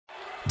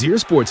Dear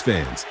sports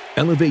fans,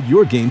 elevate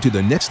your game to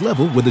the next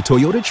level with the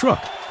Toyota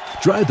truck.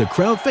 Drive the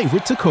crowd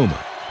favorite Tacoma.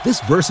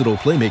 This versatile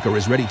playmaker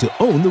is ready to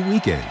own the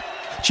weekend.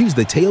 Choose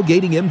the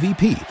tailgating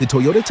MVP, the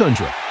Toyota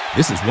Tundra.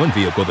 This is one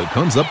vehicle that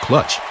comes up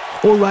clutch.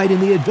 Or ride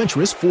in the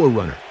adventurous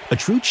 4Runner, a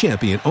true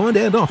champion on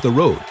and off the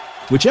road.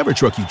 Whichever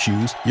truck you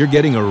choose, you're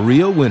getting a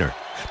real winner.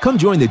 Come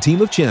join the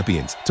team of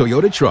champions,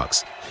 Toyota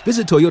Trucks.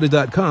 Visit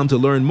Toyota.com to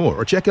learn more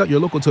or check out your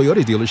local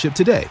Toyota dealership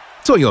today.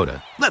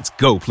 Toyota, let's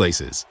go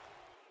places.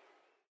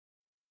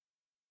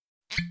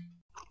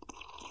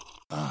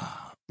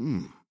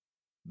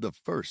 The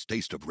first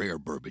taste of rare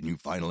bourbon you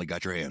finally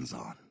got your hands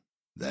on.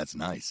 That's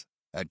nice.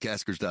 At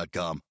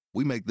Caskers.com,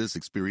 we make this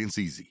experience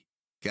easy.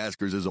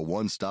 Caskers is a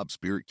one-stop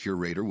spirit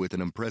curator with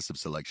an impressive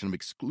selection of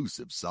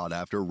exclusive,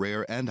 sought-after,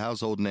 rare, and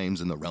household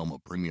names in the realm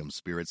of premium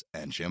spirits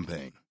and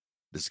champagne.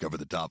 Discover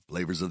the top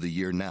flavors of the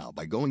year now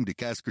by going to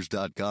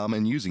Caskers.com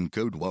and using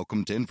code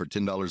WELCOME10 for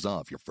 $10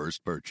 off your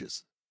first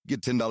purchase. Get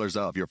 $10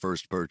 off your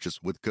first purchase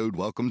with code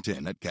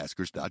WELCOME10 at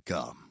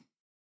Caskers.com.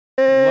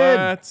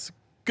 Let's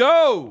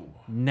go!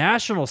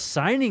 National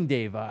Signing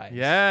Day vibes.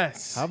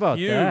 Yes. How about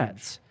huge.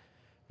 that?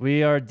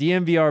 We are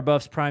DMVR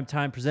Buffs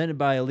Primetime, presented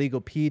by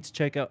Illegal Pete's.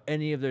 Check out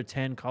any of their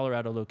 10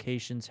 Colorado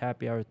locations.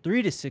 Happy hour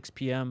 3 to 6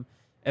 p.m.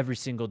 every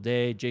single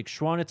day. Jake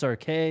Schwanitz,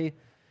 RK.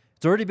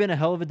 It's already been a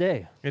hell of a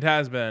day. It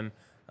has been.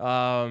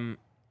 I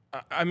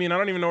mean, I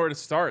don't even know where to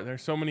start.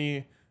 There's so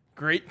many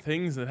great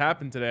things that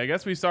happened today. I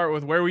guess we start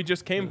with where we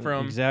just came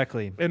from.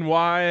 Exactly. And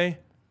why,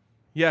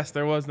 yes,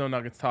 there was no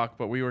Nuggets talk,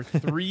 but we were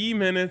 3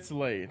 minutes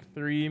late.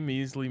 3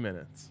 measly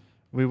minutes.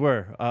 We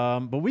were.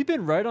 But we've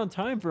been right on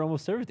time for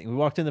almost everything. We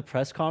walked in the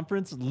press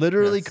conference.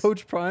 Literally, Yes.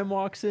 Coach Prime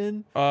walks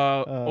in.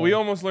 We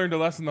almost learned a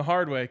lesson the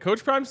hard way.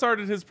 Coach Prime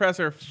started his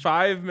presser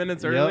 5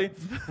 minutes early.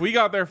 We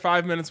got there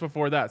 5 minutes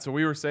before that, so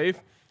we were safe.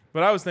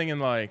 But I was thinking,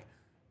 like,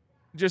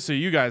 just so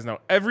you guys know,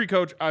 every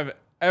coach I've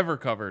ever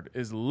covered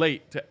is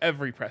late to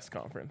every press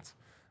conference.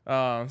 So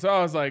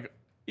I was like,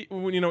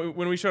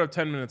 when we showed up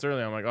 10 minutes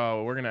early, I'm like, oh,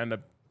 well, we're going to end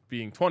up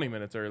being 20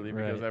 minutes early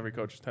because Right. every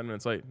coach is 10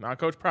 minutes late. Not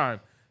Coach Prime.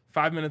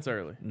 5 minutes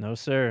early. No,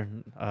 sir.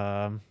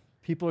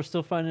 People are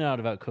still finding out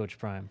about Coach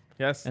Prime.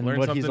 Yes, And learn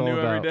what he's something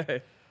all new every about.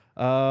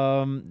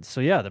 day.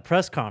 So, yeah, the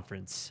press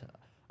conference.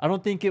 I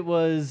don't think it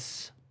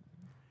was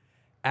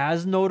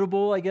as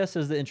notable, I guess,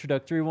 as the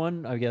introductory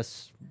one. I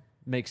guess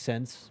makes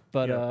sense.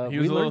 But Yeah, he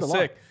we was a learned little a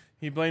lot. sick.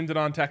 He blamed it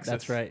on Texas.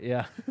 That's right,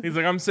 yeah. He's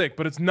like, I'm sick,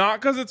 but it's not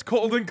because it's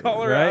cold in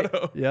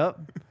Colorado. Right?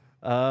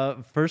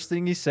 Yep. First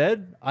thing he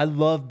said, I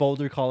love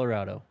Boulder,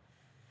 Colorado.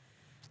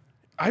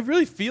 I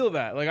really feel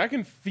that. Like, I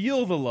can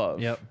feel the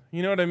love. Yep.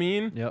 You know what I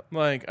mean? Yep.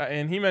 Like,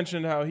 and he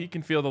mentioned how he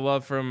can feel the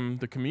love from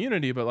the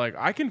community, but, like,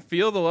 I can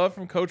feel the love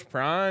from Coach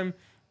Prime,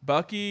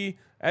 Bucky,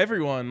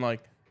 everyone.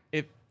 Like,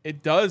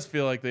 it does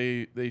feel like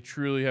they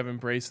truly have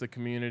embraced the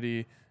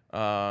community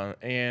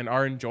and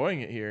are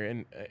enjoying it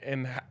here.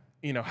 And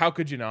you know, how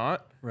could you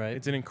not? Right.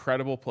 It's an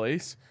incredible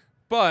place.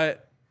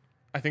 But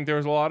I think there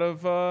was a lot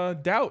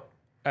of doubt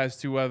as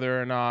to whether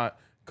or not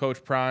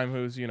Coach Prime,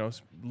 who's, you know,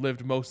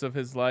 lived most of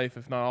his life,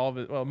 if not all of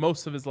it, well,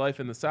 most of his life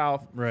in the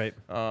South. Right.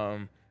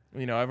 You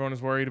know, everyone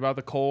is worried about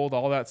the cold,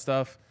 all that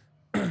stuff.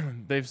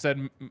 They've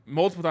said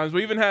multiple times.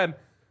 We even had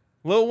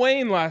Lil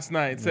Wayne last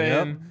night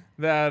saying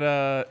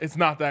that it's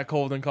not that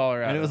cold in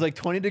Colorado. And it was like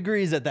 20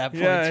 degrees at that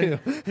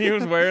point, too. He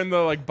was wearing the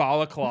like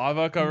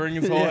balaclava covering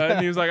his whole head,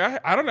 and he was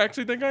like, I don't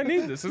actually think I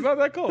need this. It's not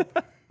that cold.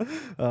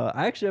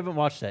 I actually haven't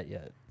watched that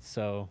yet.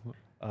 So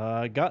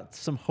I got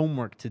some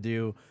homework to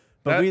do.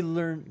 But we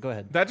learned. Go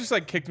ahead. That just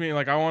like kicked me.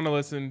 Like, I want to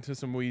listen to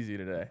some Wheezy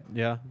today.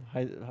 Yeah.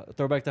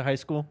 Throwback to high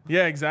school.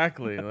 Yeah,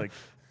 exactly. Like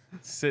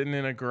sitting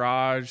in a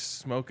garage,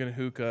 smoking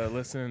hookah,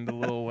 listening to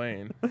Lil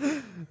Wayne.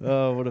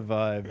 Oh, what a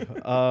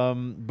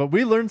vibe. But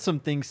we learned some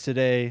things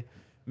today.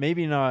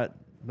 Maybe not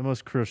the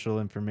most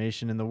crucial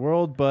information in the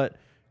world, but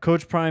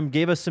Coach Prime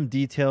gave us some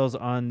details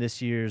on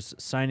this year's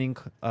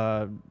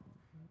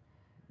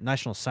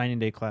National Signing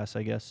Day class,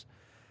 I guess.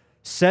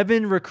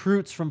 7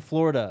 recruits from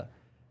Florida.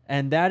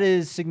 And that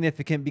is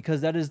significant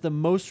because that is the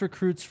most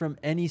recruits from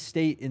any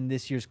state in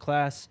this year's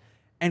class.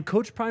 And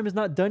Coach Prime is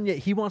not done yet.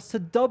 He wants to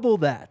double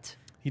that.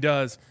 He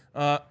does.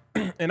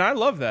 And I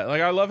love that.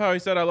 Like, I love how he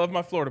said, I love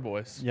my Florida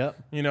boys. Yep.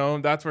 You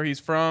know, that's where he's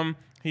from.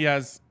 He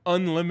has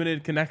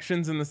unlimited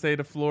connections in the state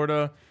of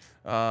Florida.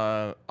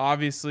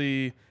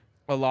 Obviously,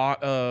 a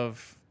lot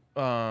of,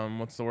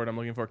 what's the word I'm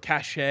looking for?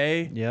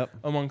 Cachet. Yep.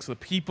 Amongst the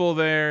people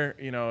there,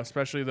 you know,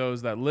 especially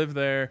those that live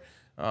there.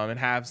 And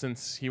have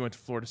since he went to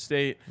Florida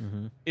State.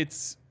 Mm-hmm.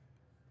 It's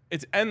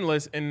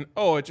endless, and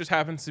it just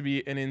happens to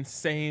be an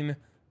insane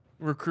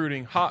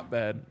recruiting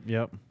hotbed.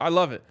 Yep. I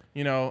love it.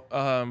 You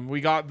know,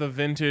 we got the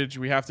vintage.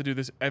 We have to do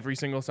this every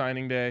single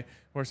signing day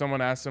where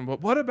someone asks him,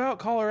 "But what about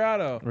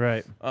Colorado?"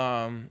 Right.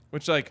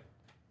 Which, like,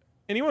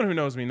 anyone who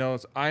knows me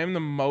knows I am the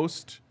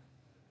most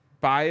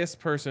biased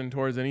person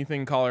towards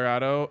anything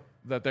Colorado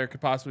that there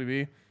could possibly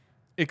be,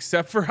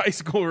 except for high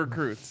school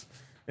recruits.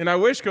 And I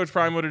wish Coach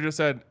Prime would have just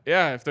said,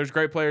 yeah, if there's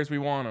great players, we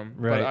want them.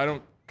 Right. But I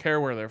don't care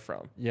where they're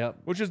from. Yep.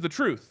 Which is the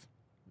truth.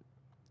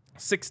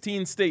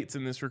 16 states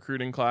in this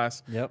recruiting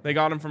class. Yep. They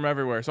got them from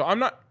everywhere. So I'm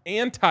not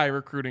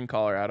anti-recruiting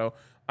Colorado.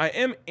 I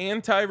am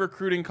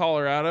anti-recruiting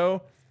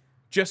Colorado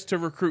just to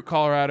recruit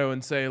Colorado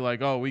and say,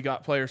 like, oh, we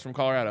got players from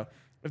Colorado.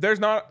 If there's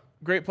not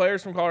great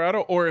players from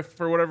Colorado, or if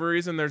for whatever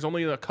reason there's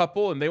only a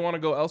couple and they want to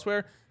go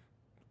elsewhere,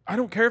 I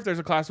don't care if there's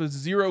a class with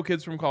 0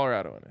 kids from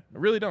Colorado in it. I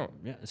really don't.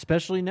 Yeah,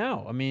 especially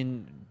now. I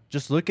mean,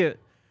 just look at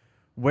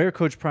where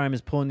Coach Prime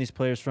is pulling these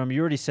players from. You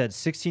already said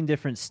 16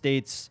 different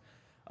states.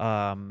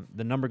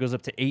 The number goes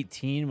up to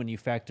 18 when you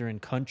factor in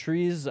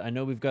countries. I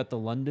know we've got the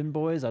London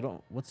boys.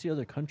 What's the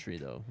other country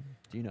though?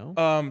 Do you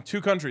know? 2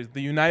 countries: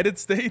 the United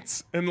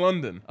States and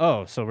London.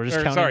 Oh, so we're just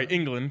counting. Sorry,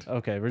 England.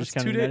 Okay, we're just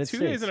That's counting United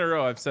States. 2 days in a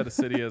row I've said a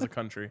city as a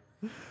country,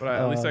 but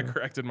at least I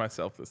corrected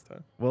myself this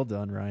time. Well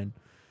done, Ryan.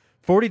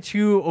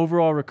 42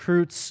 overall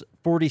recruits,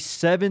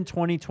 47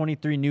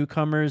 2023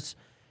 newcomers,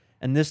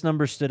 and this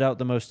number stood out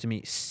the most to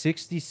me.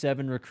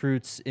 67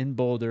 recruits in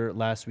Boulder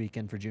last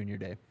weekend for Junior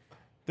Day.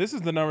 This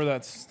is the number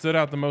that stood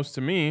out the most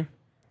to me.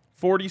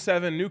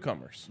 47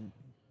 newcomers.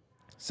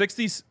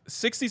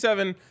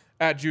 67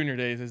 at Junior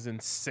Days is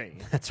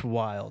insane. That's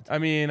wild. I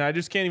mean, I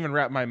just can't even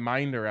wrap my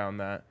mind around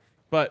that.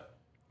 But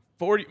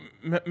 40.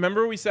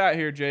 Remember we sat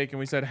here, Jake, and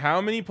we said,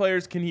 how many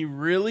players can he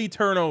really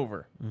turn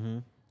over? Mm-hmm.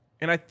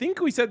 And I think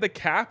we said the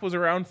cap was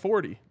around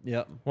 40.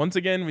 Yep. Once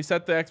again, we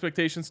set the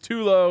expectations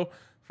too low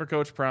for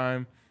Coach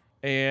Prime,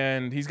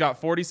 and he's got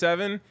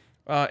 47.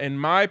 And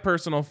my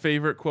personal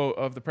favorite quote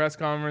of the press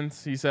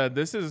conference, he said,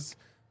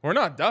 we're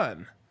not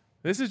done.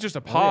 This is just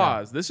a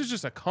pause. Oh, yeah. This is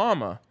just a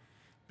comma.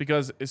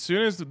 Because as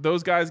soon as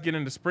those guys get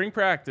into spring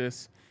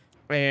practice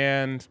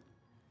and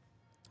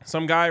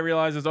some guy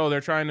realizes, oh,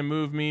 they're trying to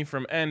move me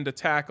from end to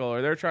tackle,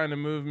 or they're trying to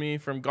move me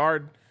from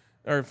guard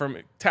or from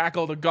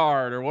tackle to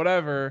guard or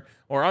whatever,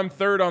 or I'm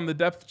third on the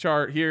depth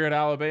chart here at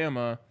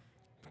Alabama,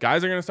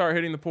 guys are going to start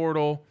hitting the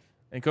portal,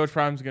 and Coach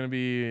Prime's going to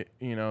be,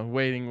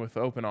 waiting with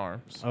open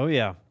arms. Oh,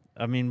 yeah.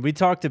 I mean, we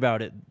talked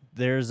about it.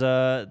 There's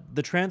the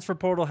transfer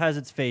portal has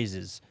its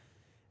phases.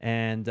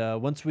 And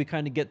once we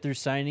kind of get through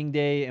signing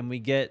day and we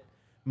get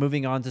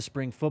moving on to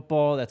spring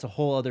football, that's a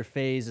whole other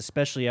phase,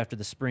 especially after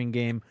the spring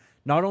game.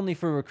 Not only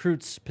for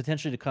recruits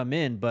potentially to come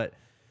in, but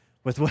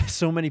with what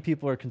so many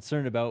people are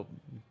concerned about,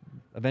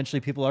 eventually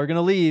people are going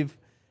to leave,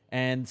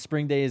 and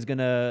spring day we're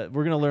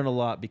going to learn a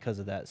lot because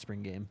of that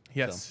spring game.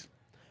 Yes.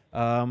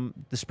 So,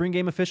 the spring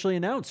game officially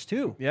announced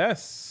too.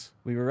 Yes.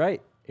 We were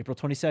right. April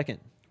 22nd.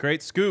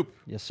 Great scoop.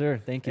 Yes,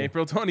 sir. Thank you.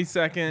 April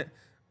 22nd.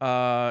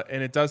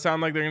 And it does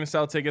sound like they're going to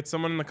sell tickets.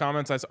 Someone in the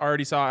comments I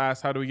already saw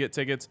asked, how do we get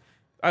tickets?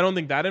 I don't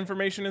think that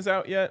information is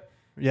out yet.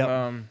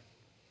 Yeah.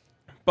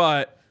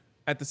 But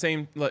at the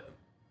same,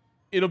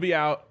 it'll be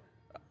out.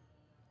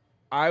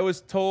 I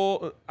was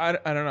told, I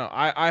don't know.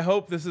 I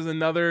hope this is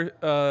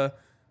another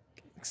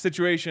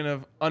situation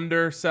of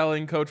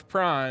underselling Coach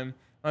Prime,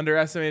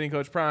 underestimating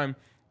Coach Prime.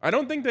 I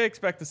don't think they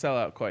expect to sell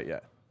out quite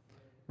yet.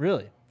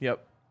 Really?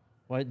 Yep.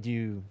 What do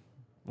you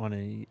want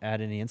to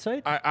add any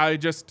insight? I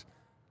just,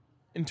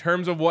 in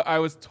terms of what I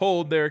was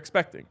told they're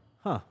expecting.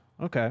 Huh.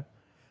 Okay.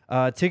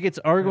 Tickets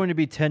are going to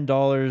be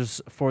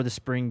 $10 for the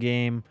spring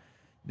game.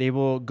 They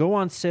will go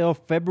on sale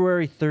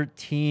February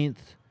 13th.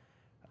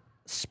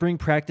 Spring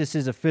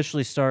practices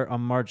officially start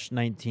on March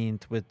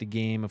 19th with the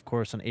game, of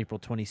course, on April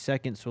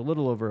 22nd. So a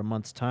little over a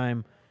month's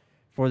time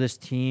for this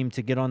team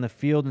to get on the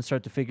field and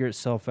start to figure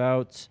itself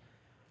out.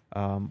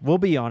 We'll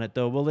be on it,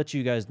 though. We'll let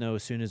you guys know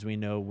as soon as we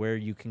know where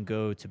you can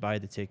go to buy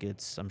the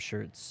tickets. I'm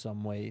sure it's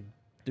some way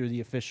through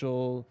the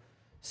official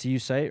CU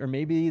site, or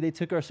maybe they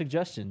took our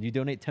suggestion. You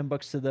donate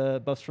 $10 to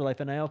the Buffs for Life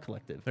NIL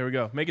Collective. There we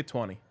go. Make it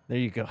 20. There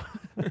you go.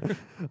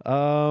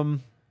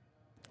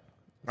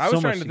 I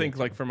was trying to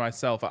think, for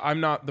myself. I'm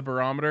not the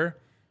barometer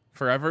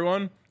for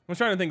everyone. I was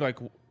trying to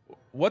think,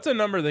 what's a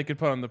number they could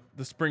put on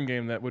the spring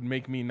game that would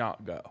make me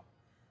not go?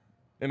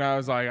 And I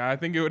was like, I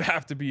think it would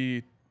have to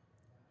be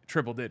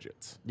triple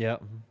digits. Yeah.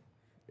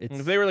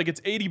 If they were like,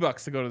 it's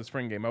 $80 to go to the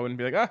spring game, I wouldn't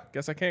be like,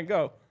 guess I can't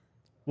go.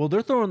 Well,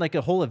 they're throwing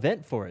a whole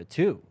event for it,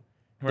 too.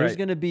 There's Right.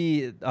 going to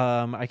be,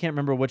 I can't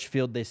remember which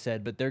field they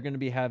said, but they're going to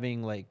be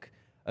having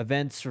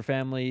events for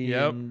family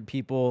and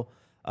people.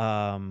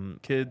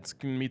 Kids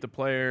can meet the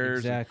players,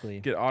 exactly,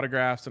 get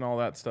autographs and all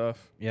that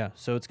stuff. Yeah,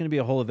 so it's going to be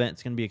a whole event.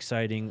 It's going to be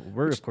exciting.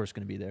 We're of course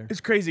going to be there.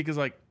 It's crazy because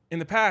in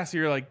the past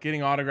you're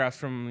getting autographs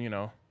from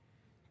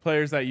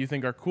players that you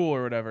think are cool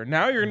or whatever.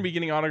 Now you're going to be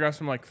getting autographs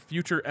from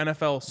future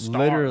NFL stars.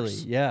 Literally,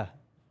 yeah.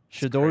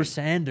 Shador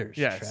Sanders,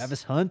 yes.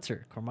 Travis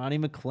Hunter,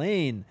 Cormani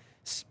McClain.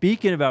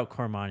 Speaking about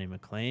Cormani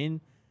McClain,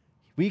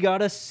 we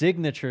got a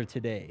signature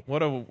today.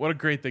 What a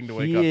great thing to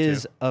wake up to. He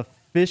is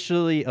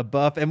officially a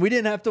Buff, and we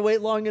didn't have to wait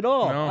long at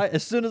all. No.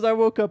 As soon as I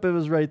woke up, it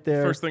was right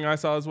there. First thing I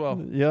saw as well.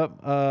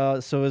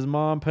 Yep. So his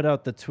mom put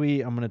out the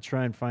tweet. I'm going to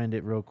try and find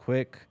it real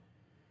quick.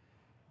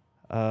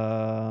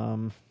 A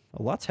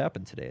lot's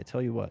happened today, I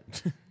tell you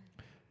what.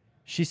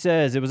 She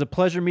says, "It was a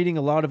pleasure meeting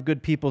a lot of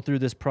good people through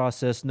this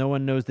process. No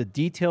one knows the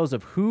details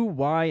of who,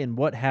 why, and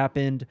what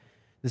happened.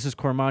 This is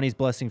Cormani's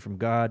blessing from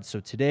God. So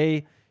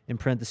today, in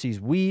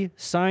parentheses, we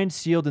signed,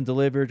 sealed, and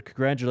delivered.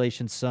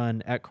 Congratulations,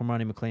 son, at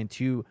Cormani McClain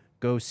to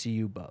Go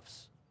CU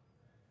Buffs.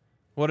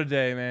 What a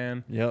day,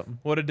 man. Yep.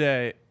 What a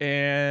day.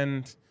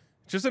 And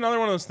just another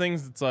one of those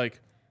things that's like,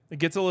 it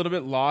gets a little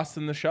bit lost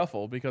in the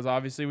shuffle because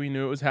obviously we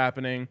knew it was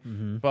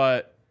happening,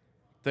 but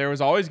there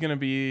was always going to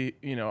be,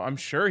 I'm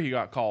sure he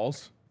got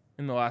calls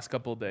in the last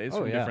couple of days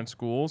from different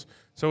schools.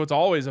 So it's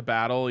always a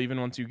battle, even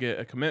once you get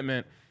a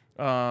commitment.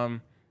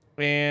 And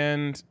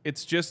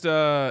it's just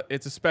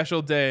it's a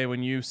special day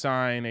when you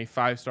sign a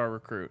 5-star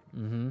recruit.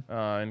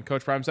 And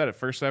Coach Prime said it,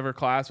 first ever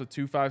class with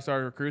 2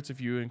 5-star recruits if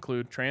you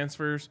include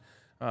transfers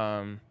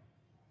at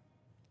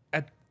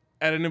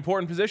an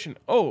important position.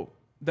 Oh,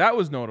 that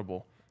was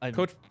notable.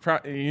 Coach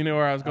Prime, you know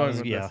where I was going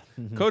with this.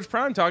 Coach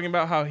Prime talking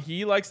about how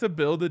he likes to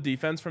build the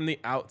defense from the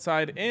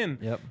outside in.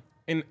 Yep.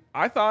 And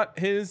I thought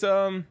his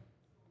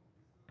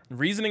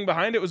reasoning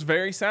behind it was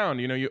very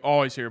sound. You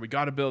always hear, we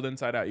got to build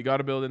inside out. You got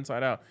to build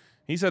inside out.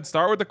 He said,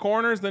 start with the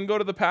corners, then go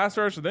to the pass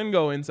rush, then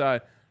go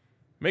inside.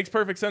 Makes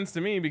perfect sense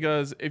to me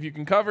because if you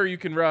can cover, you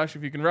can rush.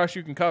 If you can rush,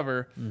 you can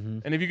cover.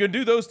 And if you can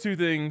do those two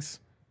things,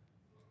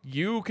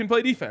 you can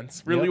play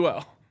defense really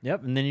well.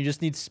 Yep, and then you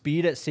just need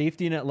speed at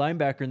safety and at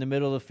linebacker in the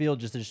middle of the field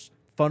just to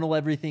funnel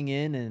everything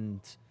in, and,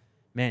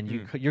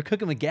 man, you're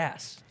cooking with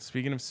gas.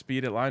 Speaking of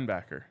speed at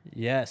linebacker.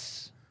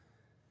 Yes.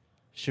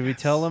 Should we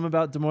tell them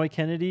about Demoy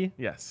Kennedy?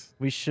 Yes.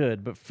 We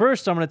should. But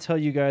first, I'm going to tell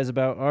you guys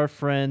about our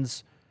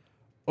friends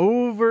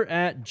over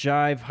at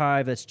Jive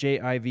Hive. That's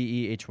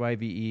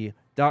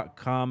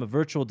JIVEHYVE.com. A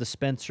virtual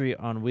dispensary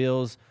on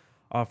wheels,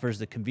 offers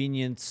the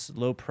convenience,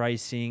 low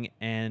pricing,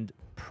 and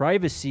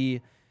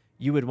privacy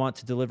you would want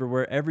to deliver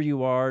wherever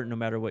you are, no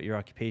matter what your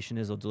occupation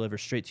is. They'll deliver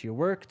straight to your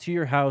work, to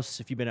your house,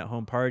 if you've been at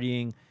home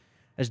partying.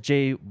 As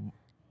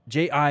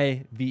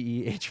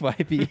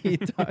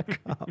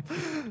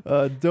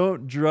JIVEHYVE.com.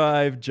 Don't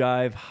drive,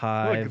 Jive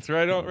Hive. Look, it's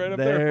right up there for you.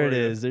 There it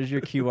is. There's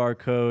your QR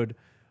code.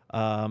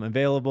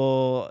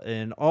 Available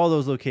in all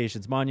those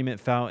locations. Monument,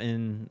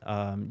 Fountain.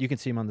 You can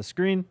see them on the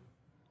screen.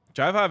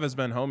 Jive Hive has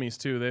been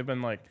homies too. They've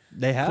been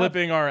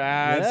clipping our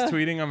ads,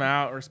 tweeting them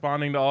out,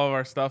 responding to all of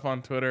our stuff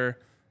on Twitter.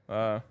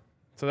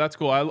 So that's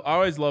cool. I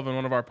always love when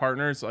one of our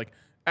partners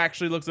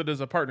actually looks at it as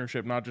a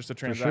partnership, not just a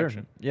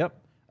transaction. Sure.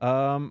 Yep.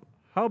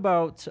 How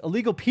about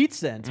Illegal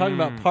Pete's then? Talking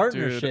about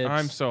partnerships. Dude,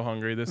 I'm so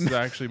hungry. This is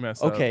actually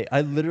messed up. Okay, I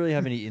literally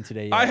haven't eaten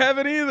today yet. I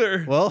haven't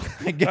either. Well,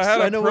 I guess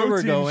I know where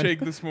we're going. had a protein shake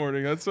this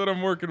morning. That's what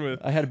I'm working with.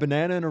 I had a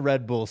banana and a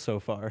Red Bull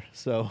so far.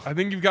 So I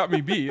think you've got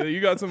me beat.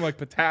 You got some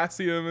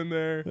potassium in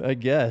there. I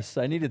guess.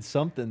 I needed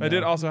something. I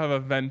did also have a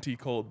venti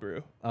cold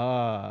brew.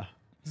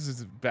 This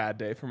is a bad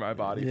day for my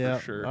body for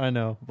sure. I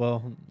know.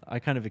 Well, I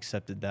kind of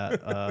accepted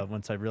that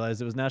once I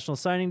realized it was National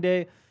Signing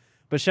Day.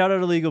 But shout out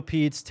to Illegal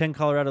Pete's, 10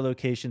 Colorado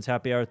locations,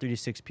 happy hour 3 to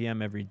 6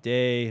 p.m. every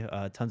day.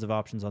 Tons of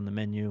options on the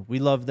menu. We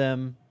love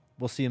them.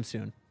 We'll see them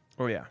soon.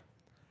 Oh, yeah.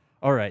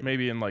 All right.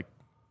 Maybe in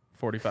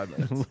 45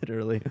 minutes.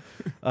 Literally.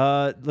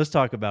 Let's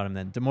talk about him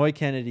then. Demoy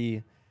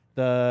Kennedy,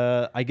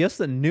 I guess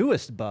the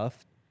newest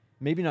buff.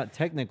 Maybe not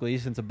technically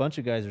since a bunch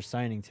of guys are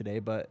signing today,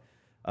 but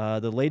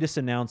the latest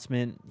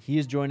announcement, he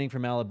is joining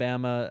from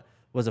Alabama,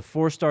 was a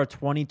 4-star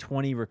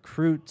 2020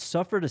 recruit,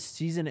 suffered a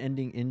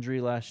season-ending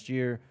injury last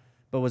year,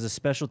 but was a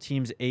special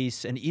teams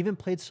ace and even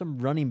played some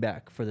running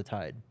back for the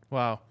Tide.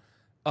 Wow.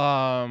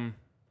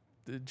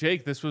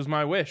 Jake, this was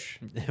my wish.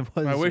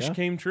 My wish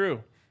came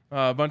true.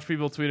 A bunch of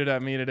people tweeted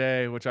at me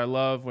today, which I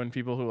love when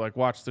people who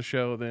watch the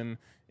show then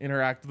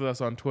interact with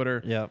us on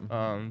Twitter. Yeah.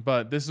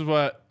 But this is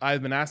what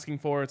I've been asking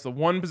for. It's the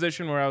one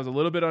position where I was a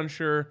little bit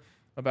unsure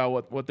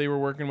about what they were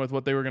working with,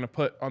 what they were going to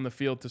put on the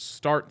field to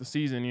start the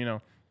season,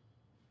 And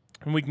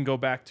we can go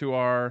back to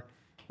our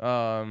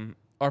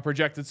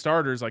projected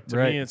starters. To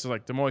me, it's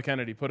Demoy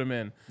Kennedy, put him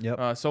in.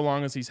 Yep. So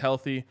long as he's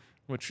healthy,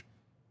 which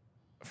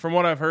from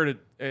what I've heard,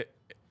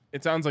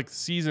 it sounds like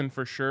season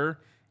for sure,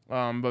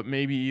 but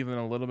maybe even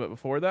a little bit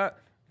before that,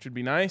 which would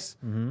be nice.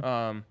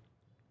 Mm-hmm.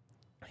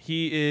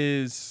 He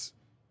is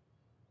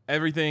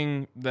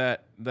everything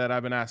that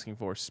I've been asking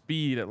for.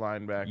 Speed at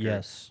linebacker.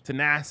 Yes.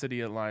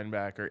 Tenacity at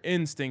linebacker.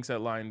 Instincts at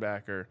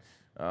linebacker.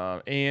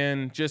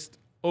 And just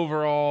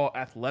overall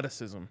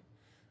athleticism.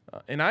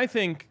 And I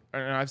think,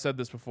 and I've said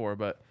this before,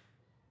 but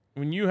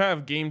when you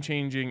have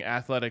game-changing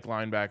athletic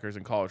linebackers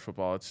in college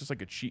football, it's just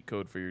like a cheat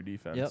code for your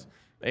defense. Yep.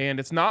 And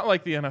it's not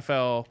like the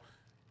NFL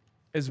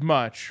as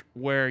much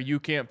where you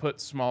can't put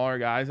smaller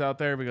guys out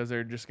there because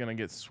they're just going to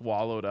get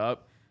swallowed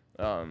up.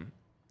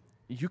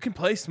 You can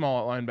play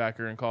small at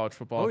linebacker in college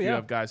football if you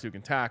have guys who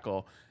can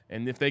tackle.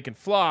 And if they can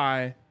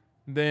fly,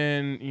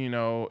 then,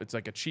 it's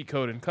like a cheat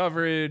code in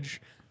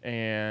coverage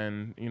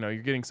and, you're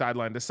getting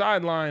sideline to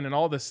sideline and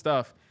all this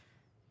stuff.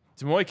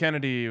 Demoy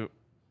Kennedy,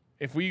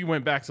 if we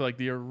went back to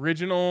the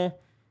original,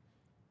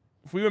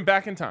 if we went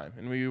back in time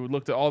and we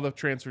looked at all the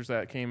transfers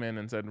that came in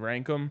and said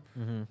rank them,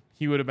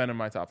 he would have been in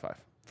my top 5.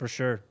 For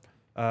sure.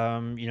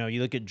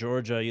 You look at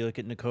Georgia, you look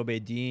at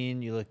Nakobe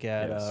Dean, you look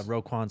at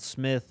Roquan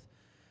Smith.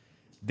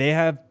 They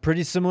have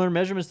pretty similar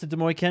measurements to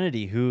Demoy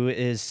Kennedy, who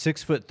is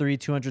 6'3",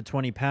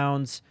 220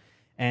 pounds,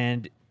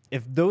 and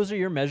if those are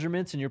your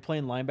measurements and you're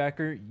playing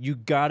linebacker, you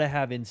got to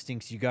have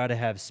instincts, you got to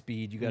have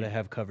speed, you got to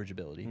have coverage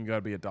ability. You got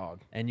to be a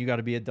dog. And you got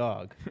to be a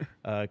dog.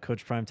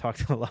 Coach Prime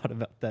talked a lot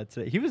about that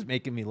today. He was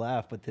making me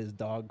laugh with his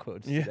dog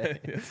quotes today.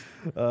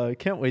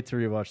 Can't wait to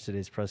rewatch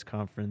today's press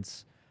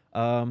conference.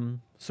 So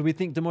we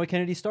think Demoy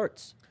Kennedy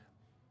starts.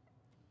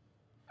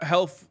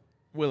 Health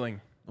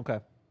willing. Okay.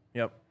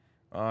 Yep.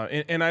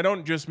 And I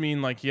don't just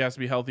mean like he has to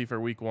be healthy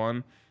for week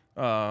 1.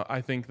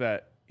 I think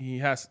that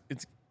he's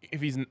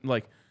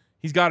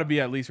got to be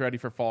at least ready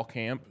for fall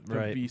camp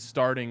to be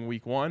starting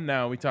week 1.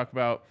 Now we talk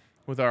about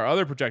with our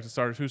other projected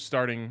starters who's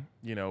starting,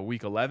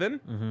 week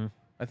 11. Mm-hmm.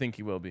 I think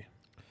he will be.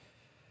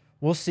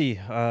 We'll see.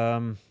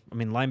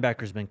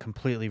 Linebacker's been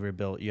completely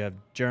rebuilt. You have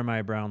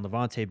Jeremiah Brown,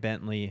 Levante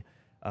Bentley,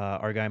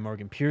 our guy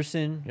Morgan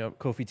Pearson,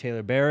 Kofi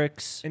Taylor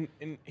Barracks.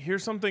 And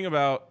here's something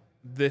about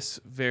this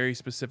very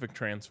specific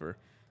transfer.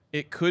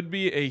 It could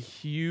be a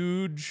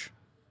huge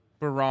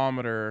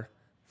barometer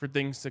for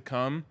things to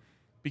come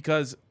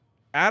because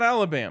at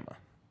Alabama,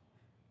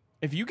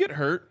 if you get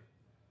hurt,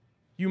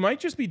 you might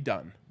just be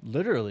done.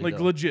 Literally.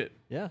 Legit.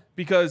 Yeah.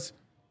 Because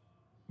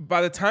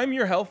by the time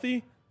you're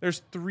healthy,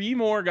 there's 3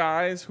 more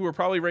guys who are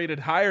probably rated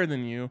higher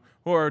than you,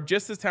 who are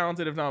just as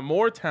talented, if not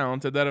more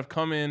talented, that have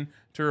come in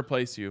to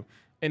replace you.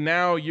 And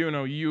now,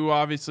 you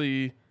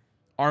obviously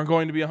aren't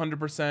going to be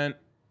 100%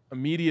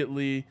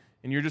 immediately,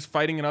 and you're just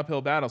fighting an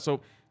uphill battle.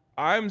 So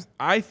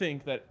I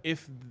think that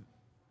if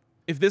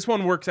this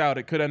one works out,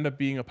 it could end up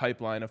being a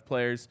pipeline of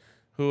players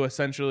who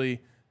essentially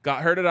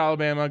got hurt at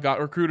Alabama, got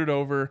recruited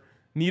over,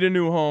 need a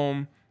new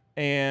home,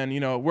 and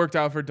it worked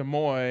out for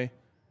Demoy.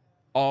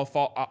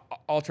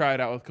 I'll try it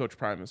out with Coach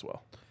Prime as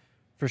well.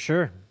 For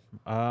sure.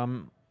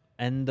 And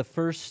the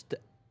first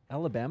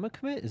Alabama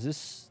commit, is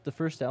this the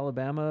first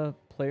Alabama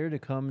player to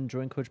come and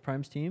join Coach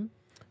Prime's team?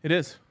 It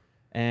is.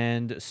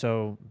 And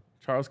so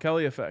Charles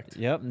Kelly effect.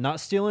 Yep, not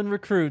stealing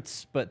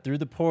recruits, but through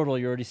the portal,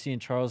 you're already seeing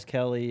Charles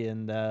Kelly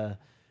and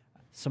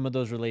some of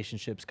those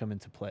relationships come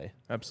into play.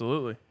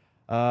 Absolutely.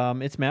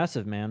 It's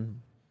massive,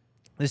 man.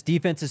 This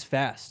defense is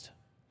fast.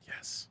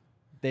 Yes.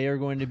 They are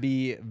going to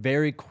be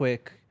very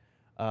quick.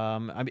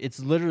 It's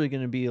literally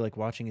going to be like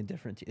watching a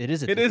different team. It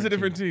is a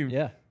different team.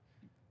 Yeah.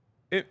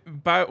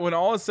 Yeah. When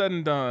all is said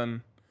and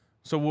done,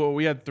 so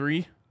we had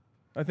 3,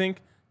 I think,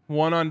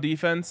 1 on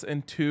defense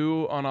and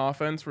 2 on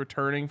offense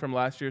returning from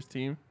last year's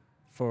team.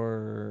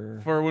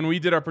 For when we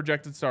did our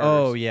projected starters.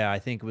 Oh, yeah. I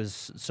think it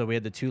was, so we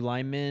had the 2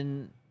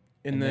 linemen.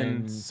 And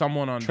then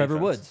someone on Trevor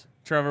defense. Woods.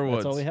 Trevor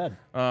Woods. That's all we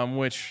had.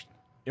 Which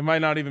it might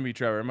not even be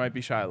Trevor. It might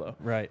be Shiloh.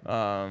 Right.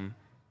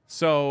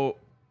 So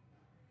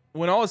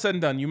when all is said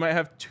and done, you might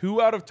have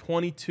 2 out of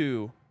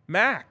 22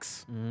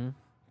 max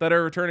that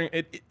are returning.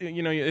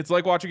 It's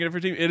like watching a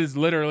different team. It is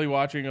literally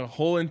watching a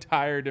whole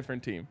entire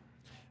different team.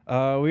 We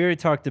already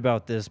talked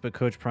about this, but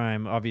Coach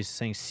Prime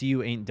obviously saying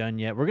CU ain't done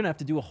yet. We're going to have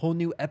to do a whole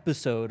new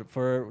episode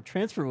for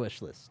transfer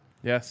wish list.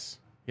 Yes.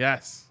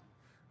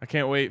 I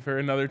can't wait for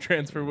another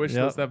transfer wish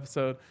list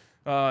episode.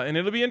 And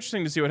it'll be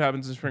interesting to see what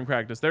happens in spring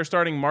practice. They're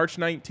starting March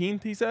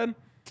 19th, he said?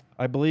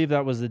 I believe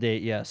that was the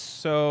date, yes.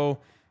 So,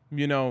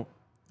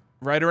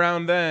 right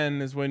around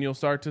then is when you'll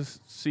start to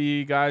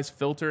see guys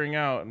filtering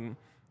out, and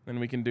then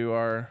we can do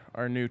our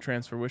new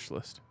transfer wish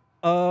list.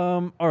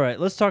 All right,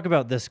 let's talk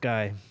about this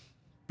guy.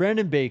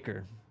 Brandon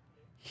Baker.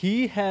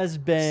 He has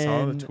been...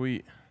 Saw the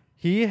tweet.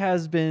 He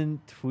has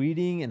been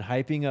tweeting and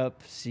hyping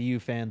up CU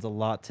fans a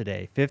lot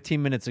today.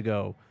 15 minutes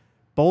ago.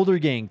 Boulder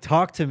Gang,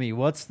 talk to me.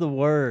 What's the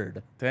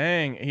word?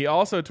 Dang. He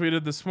also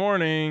tweeted this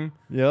morning,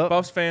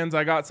 Buffs fans,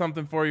 I got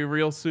something for you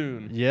real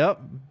soon.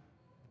 Yep.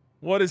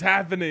 What is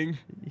happening?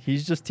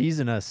 He's just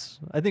teasing us.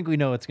 I think we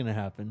know what's going to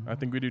happen. I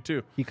think we do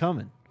too. He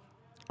coming.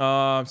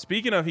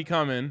 Speaking of he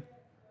coming,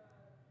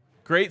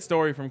 great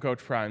story from Coach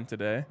Prime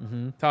today,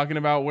 talking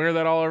about where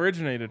that all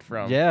originated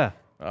from. Yeah.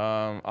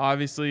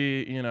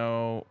 Obviously,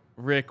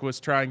 Rick was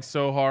trying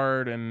so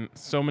hard, and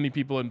so many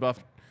people in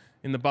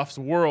the Buffs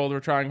world were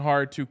trying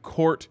hard to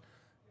court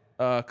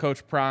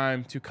Coach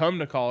Prime to come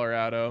to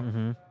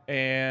Colorado,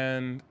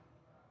 and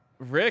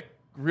Rick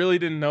really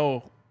didn't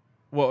know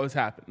what was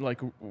happening.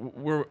 Like,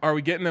 are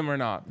we getting him or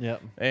not?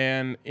 Yep.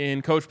 And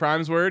in Coach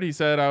Prime's word, he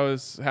said, I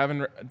was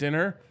having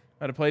dinner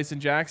at a place in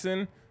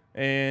Jackson,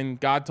 and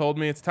God told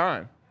me it's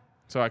time.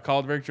 So I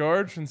called Rick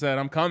George and said,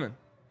 I'm coming.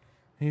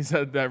 He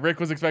said that Rick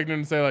was expecting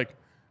him to say, like,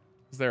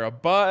 is there a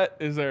but?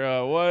 Is there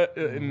a what?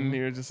 And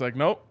he was just like,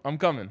 nope, I'm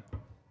coming.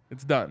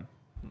 It's done.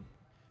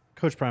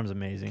 Coach Prime's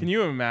amazing. Can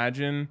you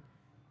imagine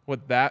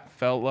what that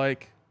felt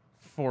like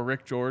for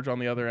Rick George on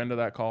the other end of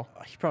that call?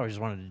 He probably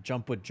just wanted to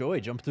jump with joy,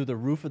 jump through the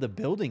roof of the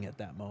building at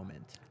that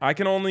moment. I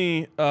can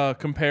only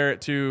compare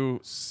it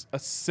to a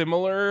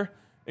similar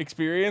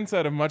experience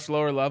at a much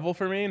lower level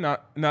for me.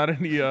 Not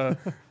any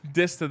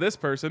diss to this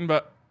person,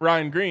 but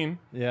Ryan Green,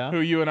 who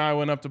you and I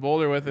went up to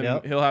Boulder with,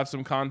 and he'll have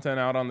some content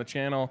out on the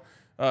channel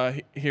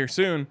here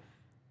soon.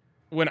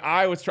 When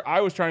I was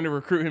trying to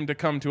recruit him to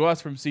come to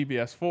us from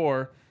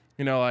CBS4,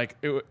 you know, like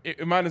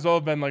it might as well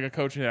have been like a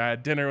coach. I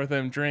had dinner with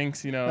him,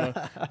 drinks, you know,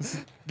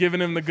 giving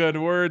him the good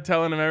word,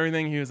 telling him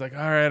everything. He was like,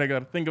 all right, I got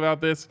to think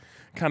about this.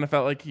 Kind of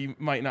felt like he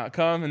might not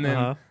come. And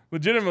then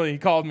legitimately he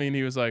called me and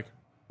he was like,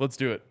 let's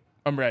do it.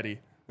 I'm ready.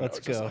 Let's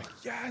go. Like,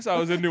 yes, I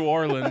was in New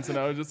Orleans and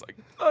I was just like,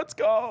 let's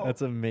go.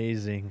 That's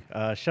amazing.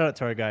 Shout out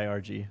to our guy,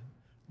 RG.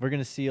 We're going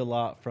to see a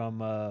lot from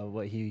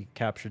what he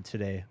captured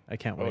today. I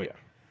can't wait.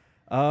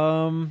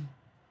 Oh, yeah.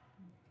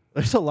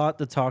 There's a lot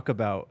to talk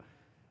about.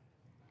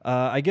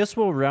 I guess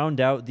we'll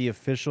round out the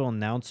official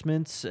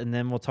announcements, and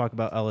then we'll talk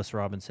about Ellis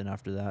Robinson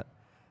after that.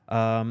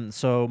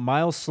 So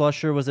Miles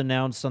Slusher was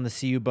announced on the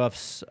CU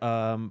Buffs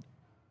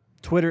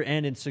Twitter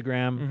and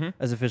Instagram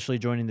as officially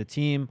joining the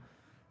team.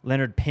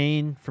 Leonard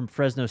Payne from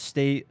Fresno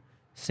State,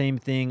 same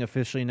thing,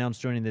 officially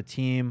announced joining the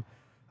team.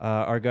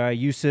 Our guy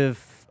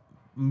Yusuf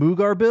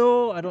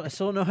Mugarbil, I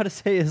still don't know how to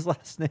say his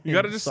last name. You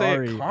got to just say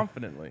it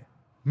confidently.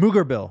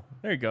 Mugarbil.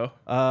 There you go.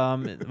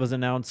 It was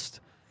announced.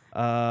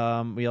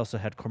 We also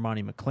had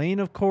Cormani McLean,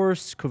 of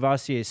course.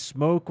 Kvassier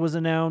Smoke was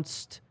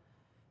announced.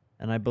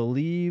 And I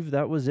believe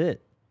that was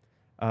it.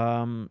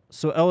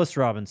 So Ellis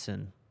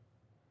Robinson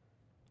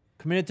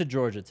committed to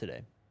Georgia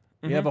today.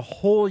 We have a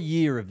whole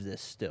year of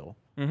this still.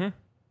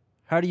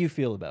 How do you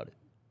feel about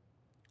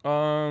it?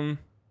 I'm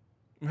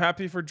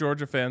happy for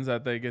Georgia fans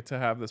that they get to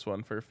have this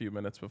one for a few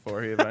minutes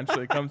before he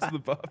eventually comes to the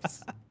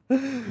Buffs.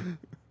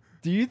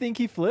 Do you think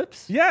he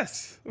flips?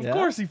 Yes, of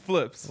course he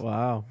flips.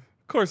 Wow.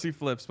 Of course he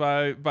flips.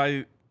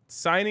 By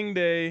signing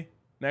day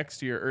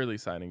next year, early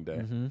signing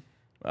day,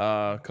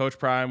 Coach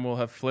Prime will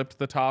have flipped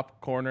the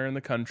top corner in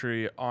the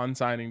country on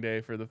signing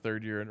day for the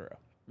third year in a row.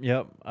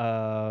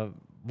 Yep.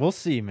 We'll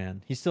see,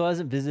 man. He still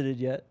hasn't visited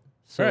yet,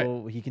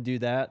 so he can do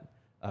that.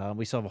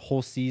 We still have a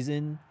whole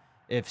season.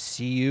 If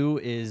CU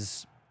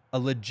is a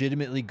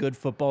legitimately good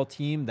football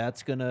team,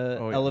 that's going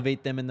to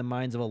elevate them in the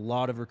minds of a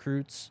lot of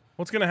recruits.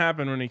 What's going to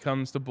happen when he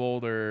comes to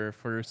Boulder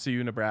for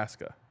CU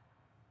Nebraska?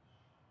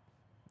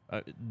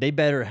 They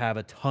better have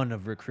a ton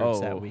of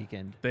recruits that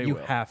weekend. You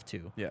have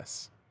to.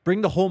 Yes.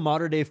 Bring the whole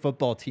modern-day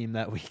football team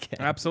that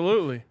weekend.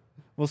 Absolutely.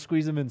 We'll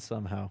squeeze them in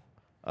somehow.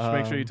 Just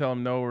make sure you tell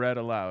them no red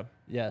allowed.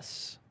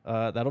 Yes.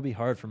 That'll be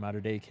hard for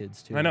modern-day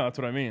kids, too. I know. That's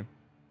what I mean.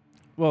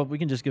 Well, we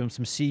can just give them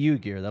some CU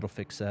gear. That'll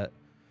fix that.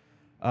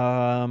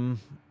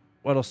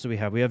 What else do we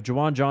have? We have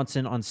Juwan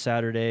Johnson on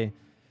Saturday.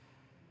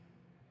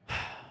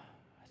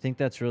 I think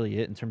that's really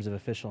it in terms of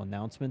official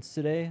announcements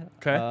today.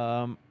 Okay.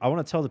 I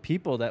want to tell the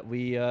people that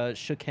we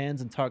shook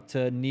hands and talked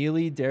to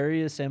Neely,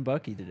 Darius, and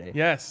Bucky today.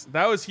 Yes,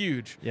 that was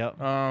huge. Yep.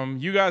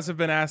 You guys have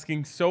been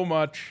asking so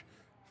much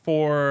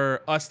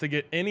for us to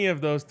get any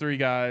of those three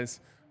guys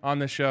on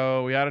the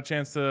show. We had a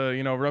chance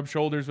to, rub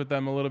shoulders with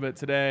them a little bit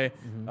today.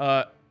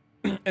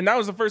 And that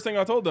was the first thing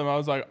I told them. I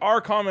was like,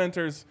 our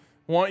commenters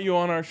want you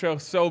on our show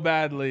so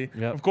badly.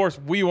 Yep. Of course,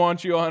 we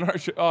want you on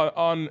our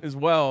on as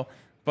well,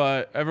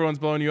 but everyone's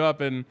blowing you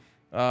up. And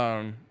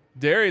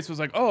Darius was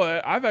like, oh,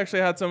 I've actually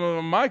had some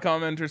of my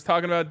commenters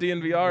talking about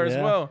DNVR as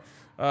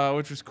well,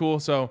 which was cool.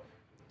 So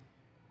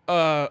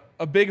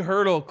a big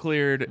hurdle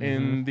cleared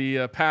in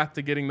the path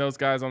to getting those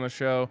guys on the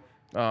show.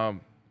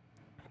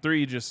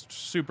 Three just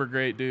super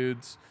great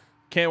dudes.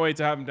 Can't wait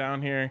to have them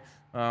down here.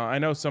 I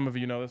know some of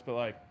you know this, but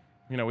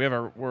we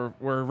have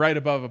we're right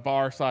above a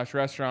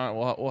bar/restaurant.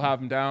 We'll have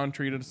them down,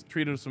 treat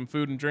us some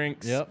food and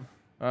drinks. Yep.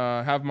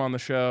 Have them on the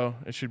show.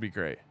 It should be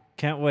great.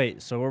 Can't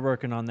wait. So we're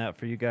working on that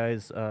for you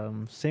guys.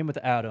 Same with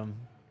Adam.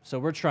 So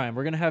we're trying.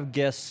 We're going to have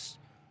guests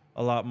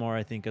a lot more,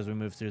 I think, as we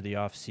move through the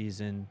off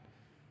season.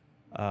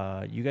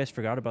 You guys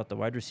forgot about the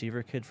wide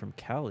receiver kid from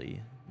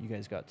Cali you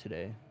guys got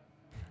today.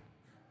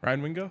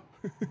 Ryan Wingo?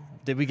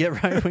 Did we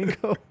get Ryan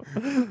Wingo?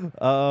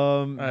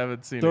 I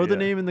haven't seen it Throw the yet.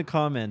 name in the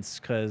comments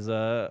because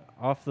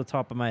off the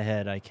top of my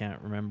head, I can't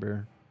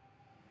remember.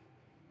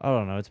 I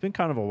don't know. It's been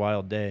kind of a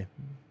wild day.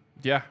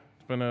 Yeah,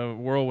 it's been a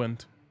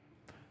whirlwind.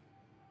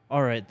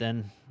 All right,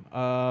 then.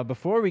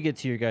 Before we get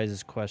to your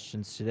guys'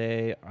 questions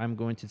today, I'm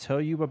going to tell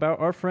you about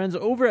our friends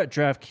over at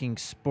DraftKings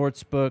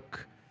Sportsbook,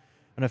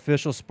 an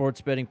official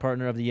sports betting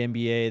partner of the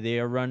NBA. They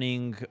are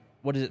running,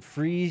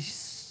 free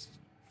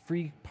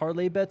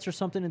parlay bets or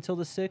something until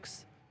the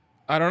 6th?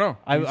 I don't know.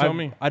 You tell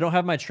me. I don't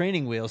have my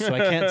training wheels, so I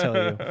can't tell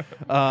you.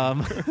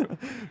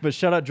 But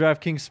shout out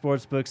DraftKings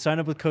Sportsbook. Sign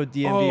up with code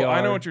DNVR. Oh,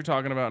 I know what you're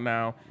talking about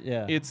now.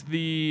 Yeah. It's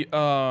the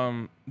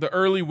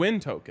early win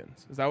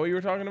tokens. Is that what you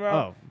were talking about?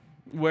 Oh.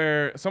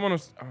 Where someone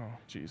was,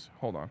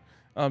 hold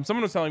on.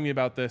 Someone was telling me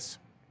about this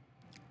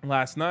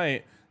last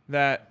night,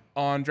 that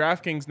on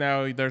DraftKings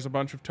now there's a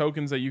bunch of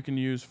tokens that you can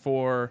use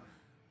for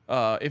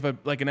if an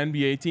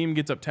NBA team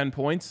gets up 10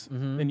 points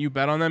and you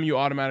bet on them, you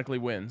automatically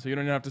win. So you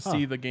don't even have to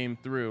see the game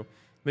through.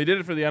 They did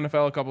it for the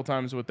NFL a couple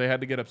times, but they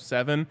had to get up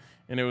 7,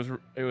 and it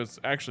was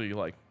actually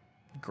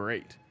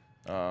great.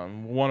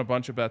 Won a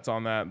bunch of bets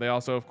on that. They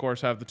also, of course,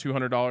 have the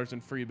 $200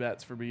 in free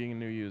bets for being a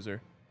new user.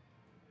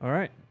 All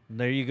right.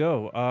 There you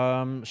go.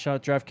 Shout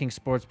out DraftKings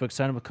Sportsbook.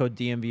 Sign up with code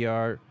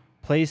DNVR.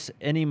 Place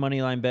any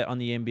moneyline bet on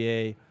the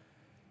NBA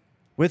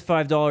with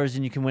 $5,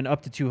 and you can win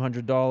up to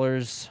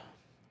 $200.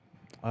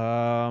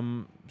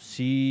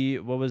 see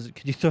what was it?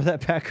 Could you throw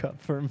that back up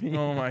for me?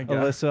 Oh my God.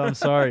 Alyssa, I'm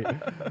sorry.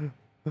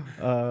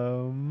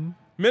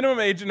 Minimum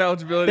age and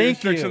eligibility Thank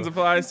restrictions you.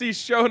 apply. See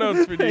show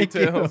notes for Thank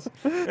details.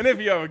 And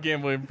if you have a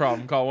gambling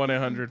problem, call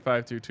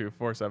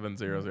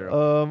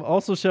 1-800-522-4700.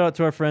 Also, shout out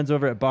to our friends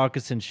over at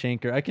Bacchus and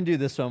Schenker. I can do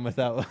this one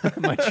without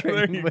my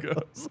training you go.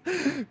 wheels.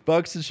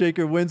 Bacchus and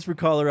Schenker wins for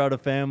Colorado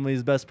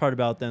families. Best part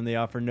about them, they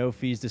offer no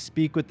fees to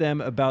speak with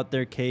them about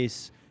their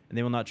case, and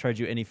they will not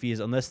charge you any fees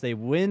unless they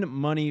win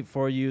money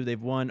for you.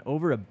 They've won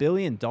over $1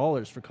 billion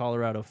for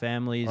Colorado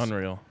families.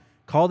 Unreal.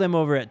 Call them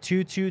over at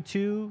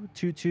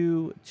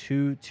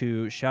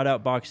 222-2222. Shout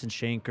out Bacchus and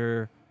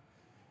Schenker.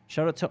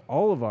 Shout out to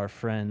all of our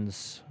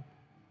friends,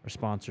 our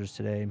sponsors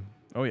today.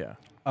 Oh, yeah.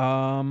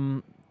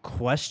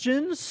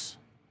 Questions?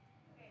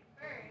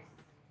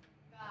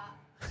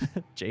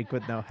 Jake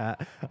with no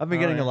hat. I've been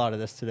getting a lot of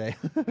this today.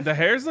 The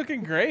hair's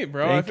looking great,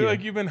 bro. I Thank feel you.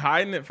 like you've been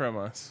hiding it from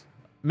us.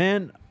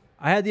 Man,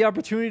 I had the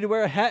opportunity to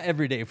wear a hat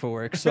every day for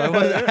work, so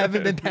I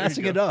haven't been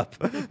passing it up.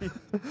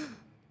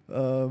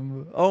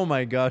 Oh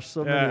my gosh.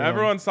 So many of Yeah, them.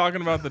 everyone's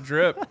talking about the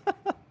drip.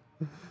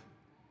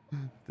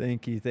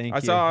 Thank you. I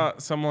saw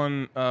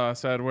someone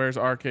said, "Where's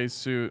RK's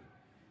suit?"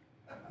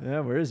 Yeah,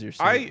 where is your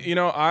suit?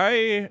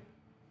 I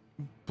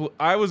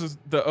was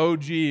the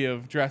OG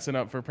of dressing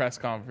up for press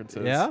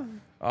conferences. Yeah?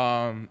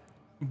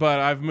 But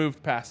I've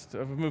moved past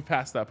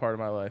that part of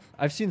my life.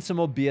 I've seen some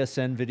old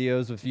BSN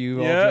videos with you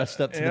all dressed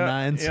up to the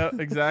nines. Yeah,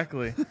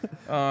 exactly.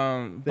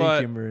 Thank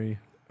But you, Marie.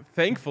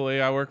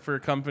 thankfully, I work for a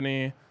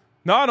company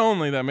not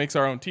only that makes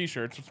our own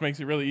T-shirts, which makes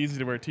it really easy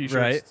to wear T-shirts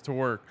Right. to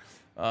work,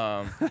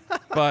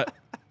 but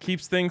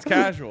keeps things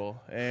casual.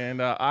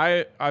 And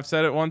I've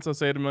said it once, I'll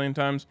say it a million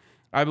times.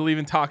 I believe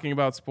in talking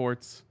about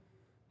sports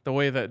the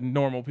way that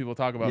normal people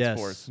talk about Yes.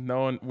 sports.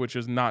 No one, which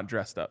is not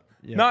dressed up.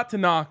 Yep. Not to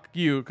knock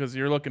you because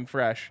you're looking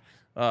fresh,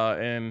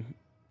 and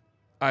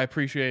I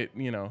appreciate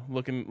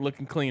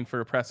looking clean for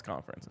a press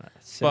conference.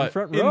 Sit in But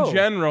front in row.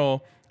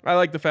 general, I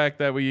like the fact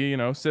that we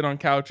sit on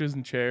couches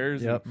and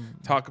chairs Yep.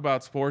 and talk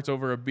about sports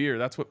over a beer.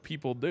 That's what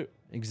people do.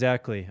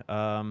 Exactly.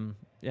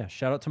 Yeah,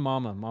 shout out to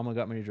Mama. Mama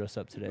got me to dress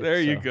up today.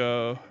 There you so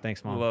go.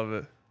 Thanks, Mom. Love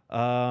it.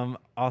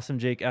 Awesome,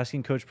 Jake.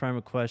 Asking Coach Prime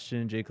a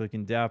question. Jake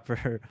looking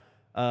dapper.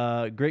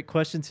 Great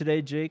question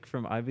today, Jake,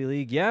 from Ivy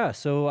League. Yeah,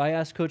 so I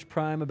asked Coach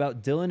Prime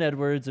about Dylan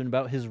Edwards and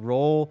about his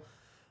role.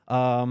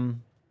 I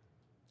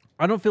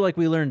don't feel like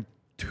we learned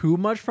too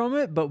much from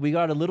it, but we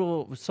got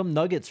some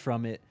nuggets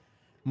from it.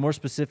 More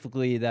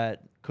specifically,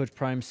 that Coach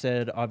Prime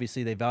said,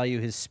 obviously, they value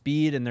his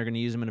speed and they're going to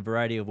use him in a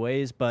variety of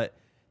ways, but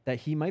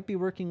that he might be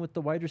working with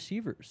the wide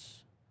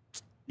receivers.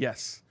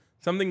 Yes.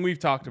 Something we've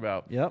talked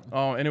about. Yep.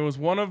 Oh, and it was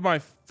one of my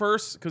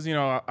first, because,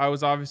 I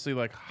was obviously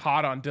like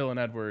hot on Dylan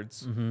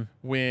Edwards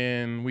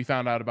when we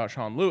found out about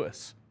Sean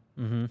Lewis.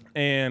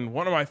 And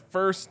one of my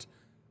first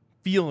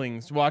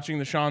feelings watching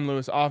the Sean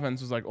Lewis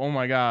offense was like, oh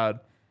my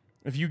God,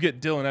 if you get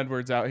Dylan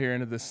Edwards out here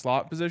into this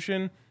slot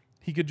position,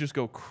 he could just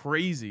go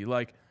crazy.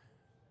 Like,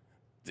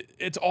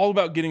 it's all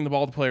about getting the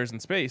ball to players in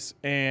space.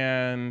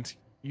 And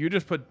you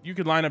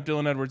could line up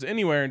Dylan Edwards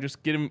anywhere and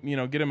just get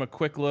him a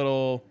quick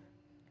little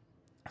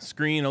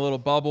screen, a little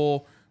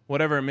bubble,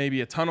 whatever it may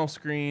be, a tunnel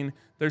screen.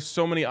 There's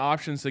so many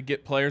options to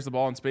get players the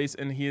ball in space,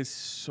 and he is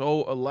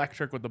so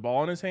electric with the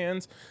ball in his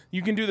hands.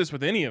 You can do this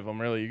with any of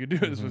them, really. You could do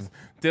this with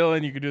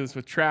Dylan. You could do this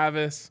with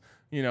Travis.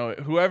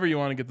 Whoever you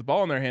want to get the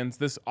ball in their hands,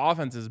 this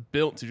offense is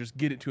built to just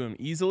get it to him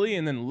easily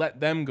and then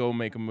let them go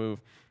make a move.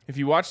 If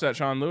you watch that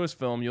Sean Lewis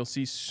film, you'll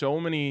see so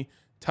many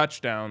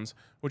touchdowns,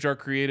 which are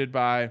created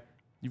by,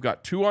 you've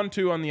got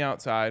 2-on-2 on the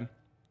outside.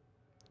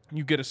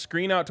 You get a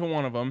screen out to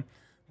one of them.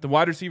 The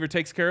wide receiver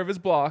takes care of his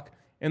block,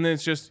 and then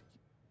it's just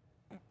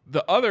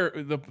the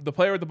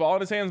player with the ball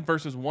in his hands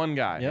versus one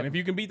guy. Yep. And if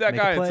you can beat that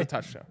Make a guy, play. it's a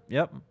touchdown.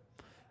 Yep.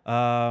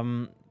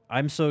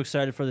 I'm so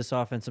excited for this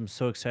offense. I'm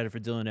so excited for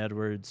Dylan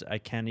Edwards. I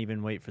can't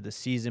even wait for the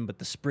season, but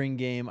the spring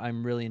game,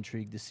 I'm really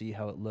intrigued to see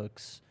how it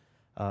looks.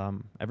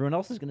 Everyone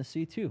else is going to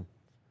see too.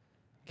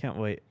 Can't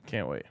wait.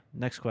 Can't wait.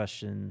 Next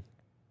question.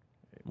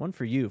 One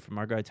for you from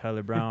our guy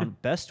Tyler Brown.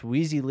 Best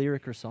Wheezy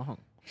lyric or song?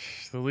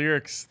 The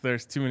lyrics,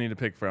 there's too many to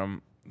pick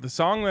from. The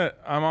song that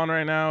I'm on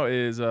right now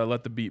is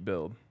Let the Beat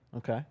Build.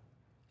 Okay.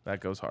 That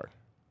goes hard.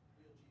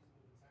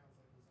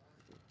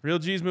 Real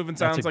G's moving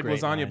That's sounds a like great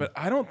lasagna, line. but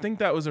I don't think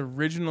that was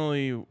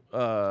originally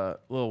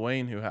Lil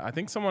Wayne who had. I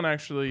think someone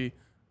actually,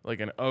 like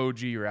an OG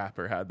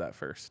rapper, had that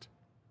first.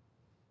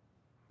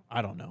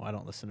 I don't know. I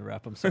don't listen to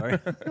rap. I'm sorry.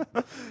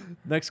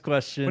 Next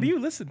question. What do you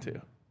listen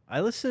to?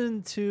 I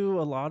listen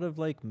to a lot of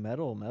like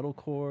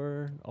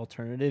metalcore,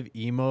 alternative,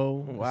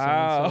 emo. as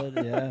Wow. someone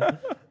said. Yeah.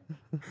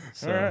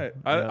 So, All right.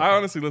 yeah. I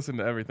honestly listen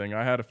to everything.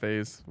 I had a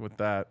phase with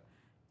that.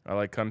 I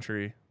like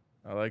country.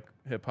 I like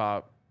hip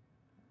hop.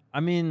 I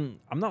mean,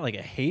 I'm not like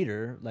a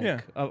hater. Like,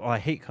 Yeah. I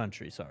hate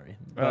country. Sorry,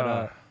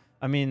 but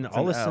I mean,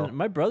 I'll an listen. L.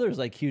 My brother's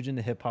like huge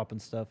into hip hop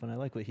and stuff, and I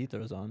like what he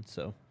throws on.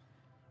 So,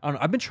 I don't know.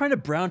 I've been trying to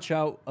branch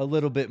out a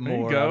little bit There you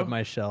more go. out of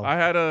my shell. I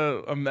had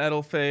a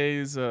metal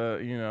phase,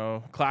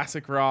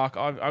 classic rock.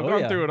 I've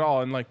gone yeah. through it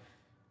all, and like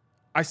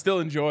I still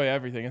enjoy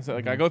everything. It's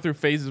like I go through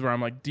phases where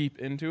I'm like deep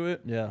into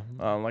it. Yeah.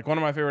 Like one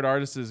of my favorite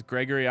artists is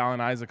Gregory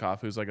Alan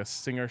Isaacoff, who's like a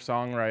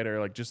singer-songwriter,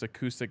 like just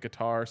acoustic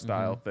guitar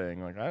style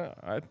thing. Like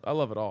I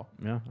love it all.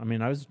 Yeah. I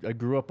mean, I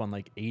grew up on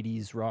like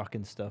 80s rock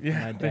and stuff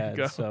Yeah, with my there you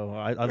go. dad, so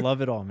I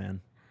love it all,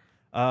 man.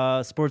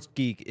 Sports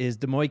Geek, is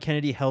Demoy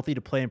Kennedy healthy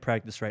to play in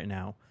practice right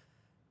now?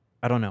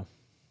 I don't know.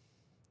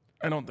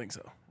 I don't think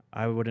so.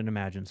 I wouldn't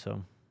imagine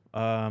so.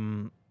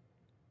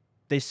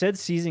 They said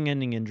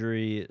season-ending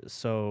injury,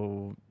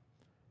 so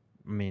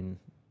I mean,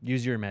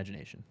 use your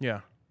imagination.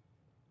 Yeah.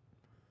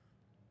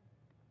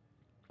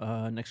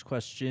 Next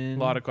question. A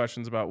lot of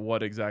questions about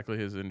what exactly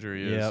his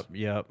injury is.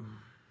 Yep.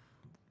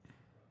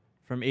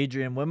 From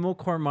Adrian, when will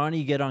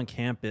Cormani get on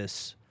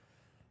campus?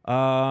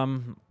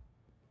 I'm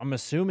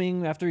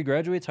assuming after he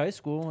graduates high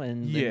school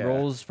and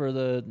enrolls for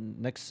the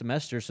next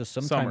semester, so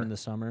sometime in the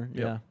summer.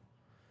 Yep.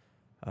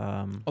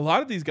 Yeah. A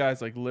lot of these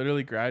guys like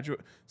literally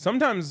graduate.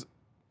 Sometimes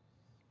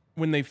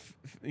when they,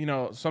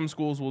 some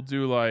schools will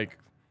do like,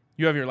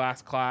 you have your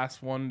last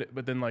class one day,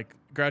 but then like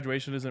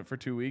graduation isn't for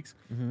 2 weeks.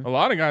 A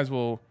lot of guys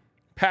will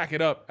pack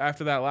it up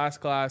after that last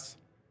class,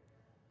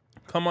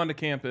 come onto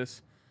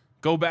campus,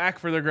 go back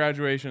for their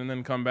graduation, and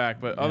then come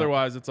back. But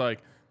otherwise, it's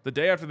like the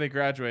day after they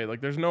graduate, like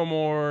there's no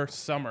more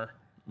summer.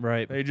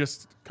 Right. They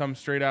just come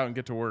straight out and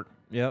get to work.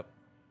 Yep.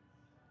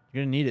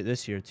 You're going to need it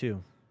this year,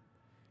 too.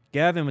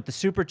 Gavin with the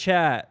super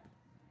chat.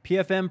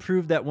 PFM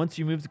proved that once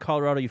you move to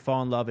Colorado, you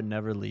fall in love and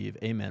never leave.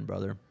 Amen,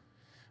 brother.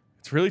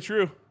 It's really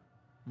true.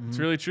 It's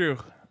really true.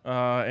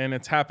 And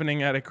it's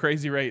happening at a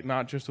crazy rate,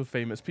 not just with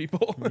famous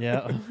people.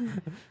 Yeah.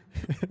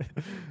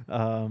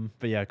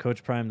 But yeah,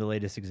 Coach Prime, the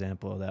latest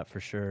example of that for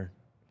sure.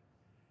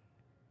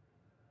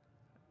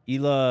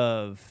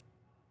 E-Love,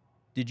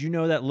 did you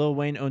know that Lil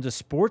Wayne owns a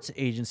sports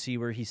agency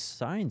where he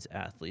signs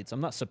athletes?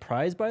 I'm not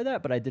surprised by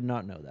that, but I did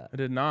not know that. I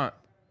did not.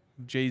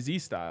 Jay-Z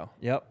style.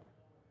 Yep.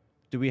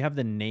 Do we have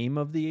the name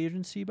of the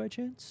agency by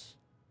chance?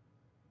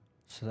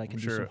 So that I can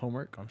do some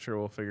homework. I'm sure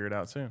we'll figure it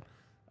out soon.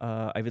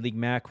 Ivy League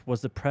Mac,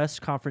 was the press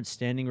conference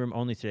standing room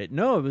only today?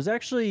 No, it was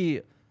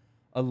actually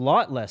a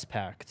lot less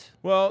packed.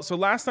 Well, so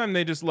last time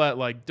they just let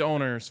like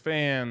donors,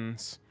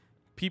 fans,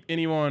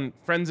 anyone,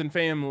 friends and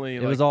family.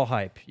 It was all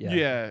hype.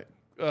 Yeah.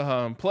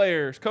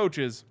 Players,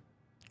 coaches.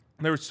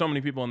 There were so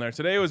many people in there.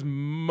 Today it was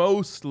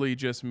mostly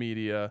just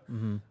media,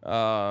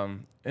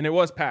 and it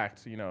was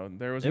packed.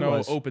 There was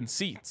no open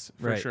seats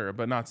for sure,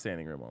 but not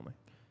standing room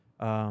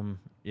only.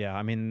 Yeah,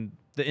 I mean,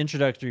 the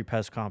introductory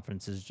press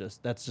conference is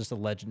that's just a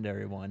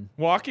legendary one.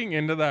 Walking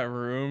into that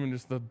room and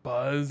just the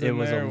buzz in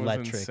there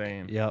electric. was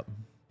insane. Yep.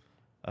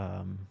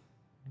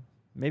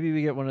 Maybe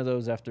we get one of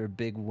those after a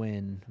big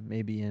win,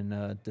 maybe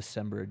in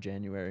December or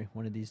January,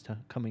 one of these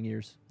coming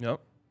years. Yep.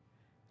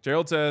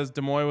 Gerald says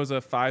Des Moines was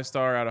a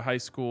 5-star out of high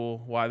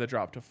school. Why the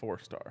drop to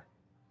 4-star?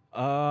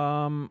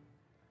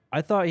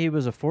 I thought he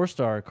was a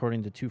 4-star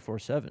according to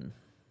 247.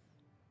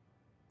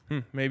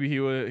 Maybe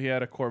he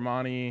had a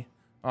Cormani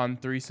on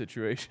 3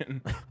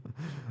 situation.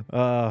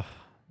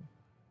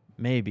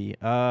 Maybe.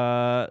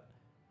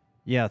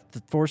 Yeah,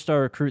 the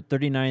 4-star recruit,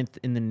 39th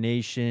in the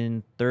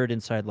nation, 3rd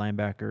inside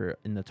linebacker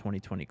in the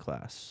 2020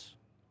 class.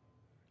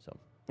 So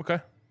okay,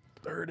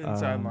 3rd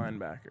inside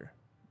linebacker.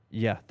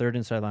 Yeah, 3rd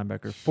inside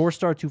linebacker.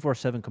 4-star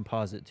 247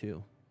 composite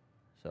too.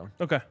 So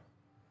okay,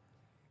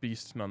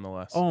 beast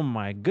nonetheless. Oh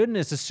my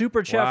goodness, a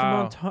super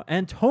chat from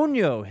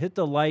Antonio. Hit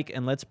the like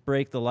and let's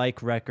break the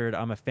like record.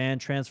 I'm a fan,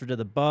 transferred to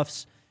the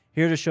Buffs.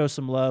 Here to show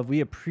some love. We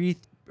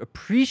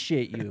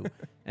appreciate you,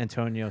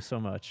 Antonio, so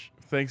much.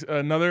 Thanks.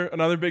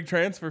 Another big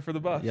transfer for the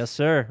Buffs. Yes,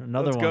 sir.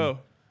 Another one.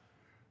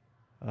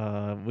 Let's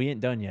go. We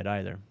ain't done yet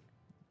either.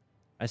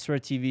 I swear,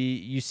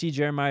 TV, you see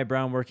Jeremiah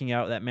Brown working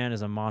out. That man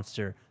is a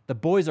monster. The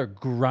boys are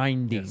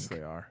grinding. Yes,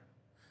 they are.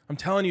 I'm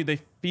telling you, they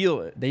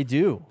feel it. They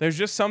do. There's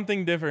just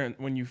something different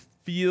when you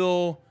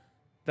feel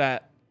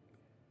that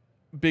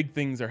big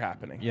things are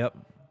happening. Yep.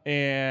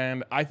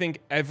 And I think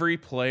every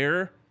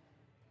player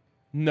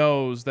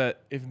knows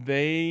that if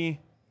they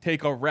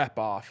take a rep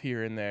off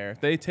here and there,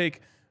 if they take,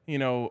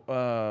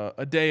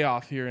 a day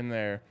off here and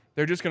there,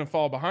 they're just going to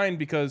fall behind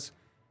because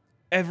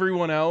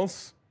everyone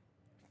else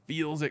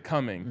feels it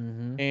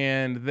coming.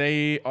 And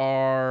they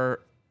are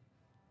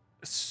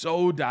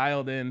so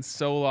dialed in,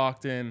 so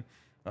locked in.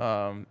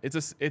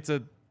 It's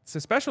a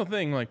special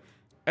thing. Like,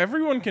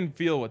 everyone can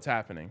feel what's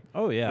happening.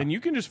 Oh, yeah. And you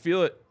can just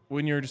feel it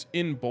when you're just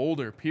in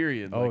Boulder,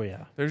 period. Oh,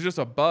 yeah. There's just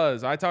a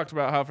buzz. I talked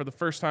about how for the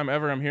first time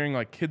ever, I'm hearing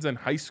like kids in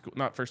high school,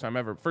 not first time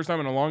ever, first time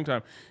in a long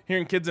time,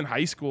 hearing kids in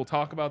high school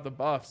talk about the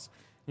Buffs.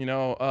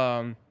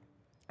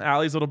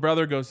 Allie's little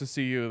brother goes to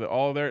CU.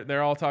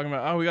 They're all talking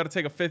about, we got to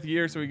take a 5th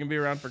year so we can be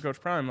around for Coach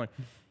Prime. Like,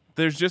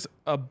 there's just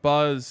a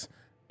buzz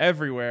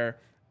everywhere,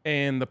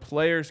 and the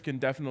players can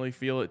definitely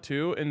feel it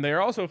too. And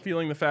they're also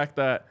feeling the fact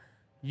that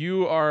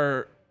they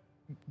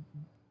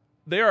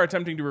are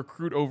attempting to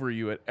recruit over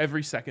you at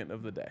every second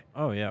of the day.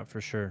 Oh, yeah,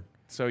 for sure.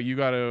 So you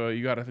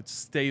gotta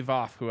stave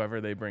off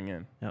whoever they bring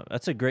in. No,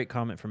 that's a great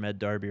comment from Ed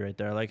Darby right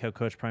there. I like how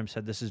Coach Prime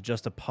said this is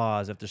just a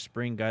pause. After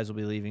spring, guys will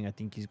be leaving. I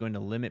think he's going to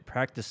limit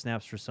practice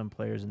snaps for some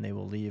players, and they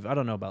will leave. I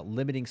don't know about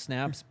limiting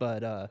snaps,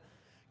 but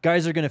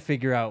guys are going to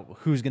figure out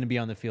who's going to be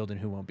on the field and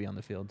who won't be on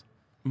the field.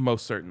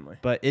 Most certainly.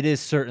 But it is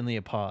certainly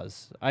a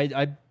pause.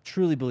 I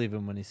truly believe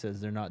him when he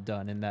says they're not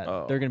done and that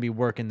they're going to be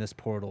working this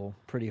portal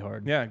pretty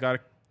hard. Yeah,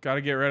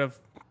 gotta get rid of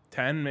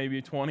 10,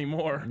 maybe 20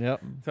 more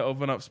to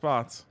open up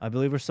spots. I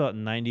believe we're still at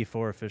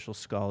 94 official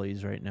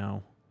Scullies right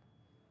now.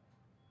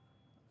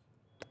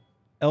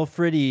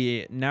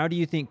 Elfridi, now do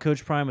you think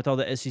Coach Prime with all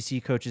the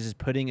SEC coaches is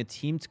putting a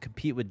team to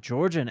compete with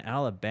Georgia and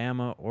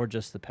Alabama or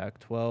just the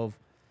Pac-12?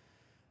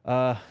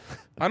 I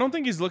don't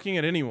think he's looking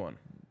at anyone.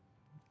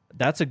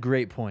 That's a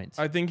great point.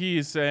 I think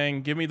he's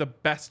saying, give me the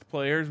best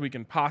players we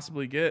can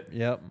possibly get.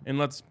 Yep. And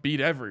let's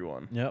beat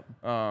everyone. Yep.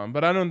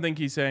 But I don't think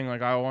he's saying,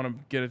 like, I want to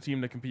get a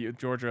team to compete with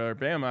Georgia or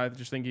Bama. I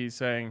just think he's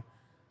saying,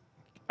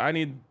 I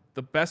need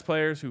the best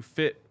players who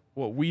fit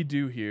what we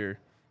do here,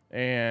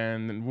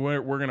 and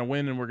we're going to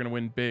win, and we're going to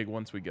win big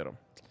once we get them.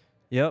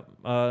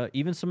 Yep.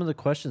 Even some of the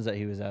questions that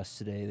he was asked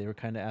today, they were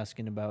kind of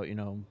asking about,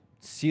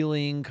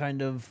 ceiling,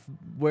 kind of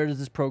where does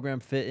this program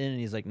fit in? And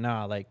he's like,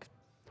 nah, like,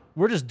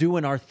 we're just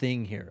doing our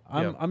thing here.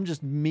 I'm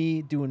just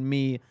me doing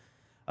me.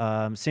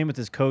 Same with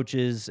his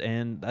coaches,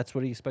 and that's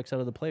what he expects out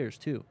of the players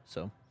too.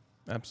 So,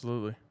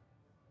 absolutely.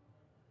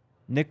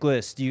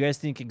 Nicholas, do you guys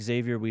think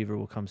Xavier Weaver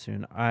will come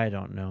soon? I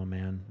don't know,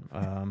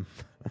 man.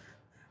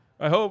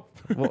 I hope.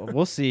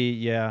 we'll see.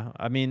 Yeah,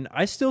 I mean,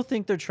 I still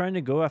think they're trying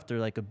to go after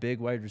like a big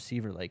wide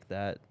receiver like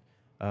that.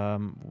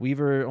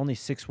 Weaver only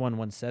 6'1",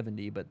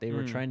 170, but they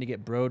were trying to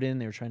get Broden.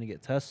 They were trying to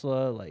get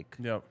Tesla.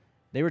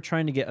 They were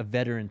trying to get a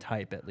veteran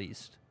type at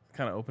least.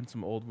 Kind of opened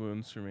some old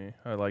wounds for me.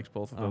 I liked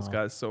both of those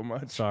guys so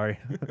much. Sorry.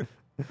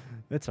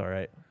 It's all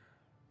right.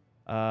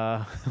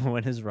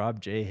 When is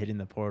Rob J hitting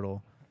the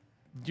portal?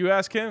 You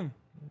ask him.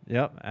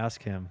 Yep,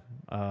 ask him.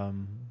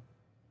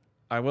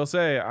 I will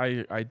say,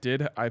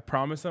 I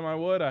promised him I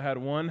would. I had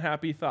one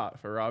happy thought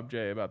for Rob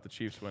J about the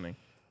Chiefs winning.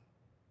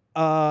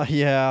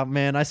 Yeah,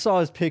 man. I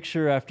saw his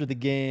picture after the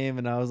game,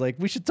 and I was like,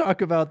 we should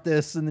talk about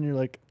this. And then you're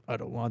like, I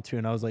don't want to.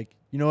 And I was like,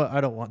 you know what?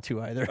 I don't want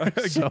to either.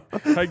 So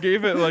I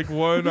gave it like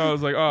one. I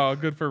was like, oh,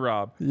 good for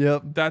Rob.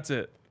 Yep. That's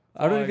it.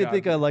 I don't even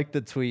think I like the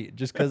tweet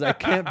just because I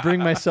can't bring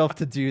myself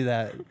to do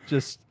that.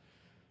 Just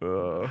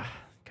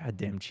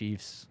goddamn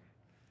Chiefs.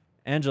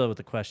 Angela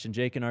with a question.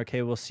 Jake and RK,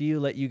 we'll see you.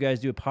 Let you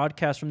guys do a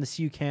podcast from the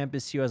CU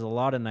campus. CU has a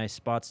lot of nice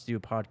spots to do a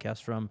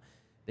podcast from.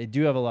 They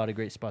do have a lot of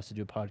great spots to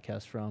do a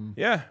podcast from.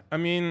 Yeah, I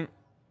mean,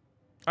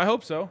 I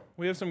hope so.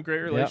 We have some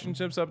great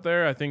relationships up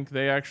there. I think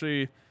they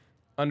actually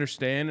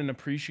understand and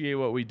appreciate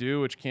what we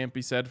do, which can't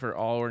be said for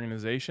all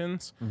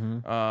organizations.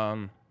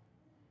 But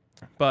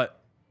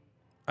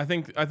I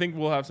think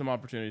we'll have some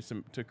opportunities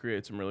to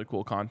create some really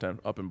cool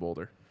content up in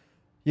Boulder.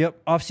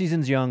 Yep, off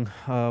season's young.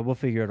 We'll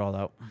figure it all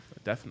out.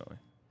 Definitely.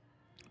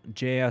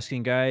 Jay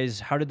asking, guys,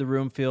 how did the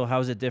room feel? How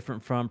is it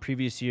different from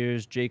previous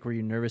years? Jake, were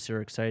you nervous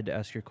or excited to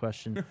ask your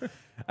question?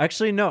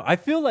 Actually, no. I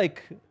feel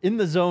like in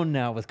the zone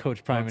now with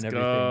Coach Prime and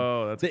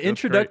everything. That's the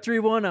introductory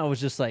one, I was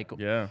just like,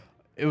 yeah.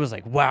 It was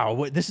like,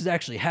 wow, this is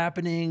actually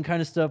happening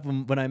kind of stuff.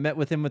 When I met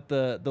with him at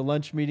the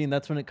lunch meeting,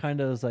 that's when it kind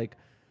of was like,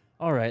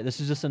 all right, this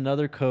is just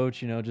another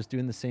coach, just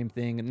doing the same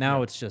thing. And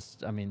now it's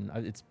just, I mean,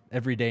 it's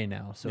every day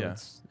now. So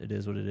it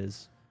is what it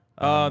is.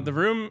 The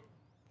room,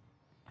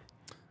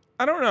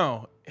 I don't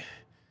know.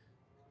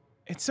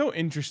 It's so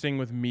interesting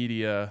with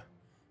media,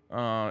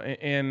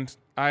 and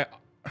I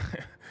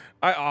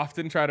I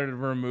often try to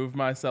remove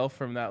myself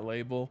from that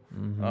label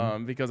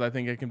because I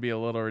think it can be a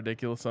little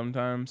ridiculous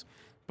sometimes.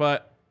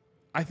 But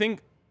I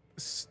think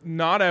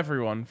not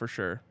everyone, for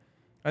sure.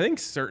 I think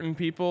certain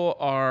people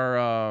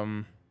are,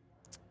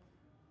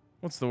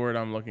 what's the word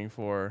I'm looking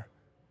for?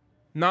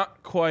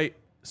 Not quite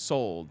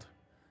sold.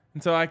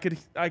 And so I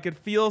could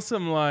feel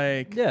some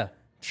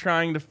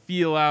trying to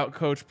feel out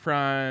Coach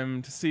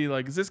Prime to see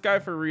like, is this guy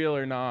for real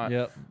or not?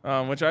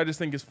 Yep. Which I just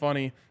think is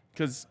funny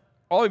because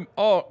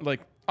all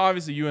like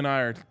obviously you and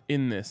I are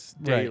in this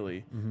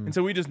daily, and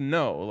so we just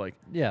know like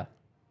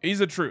he's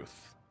the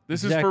truth.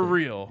 This is for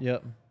real.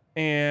 Yep.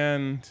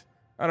 And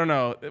I don't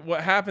know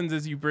what happens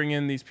is you bring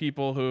in these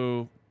people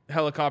who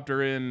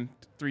helicopter in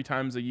 3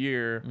 times a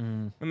year,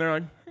 and they're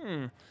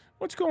like,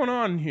 what's going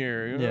on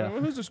here?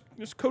 Who's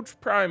this Coach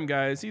Prime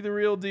guy? Is he the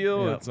real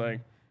deal? Yep. It's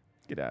like,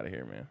 get out of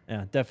here, man.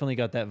 Yeah, definitely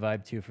got that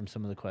vibe too from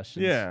some of the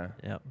questions. Yeah.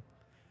 Yep.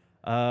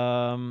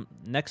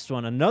 Next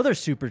one, another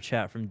super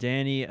chat from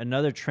Danny.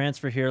 Another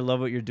transfer here. Love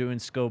what you're doing,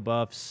 SCO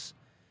Buffs.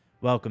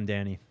 Welcome,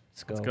 Danny.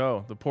 Let's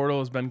go. The portal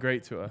has been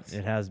great to us.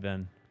 It has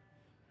been.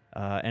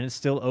 And it's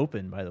still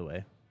open, by the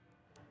way.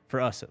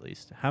 For us, at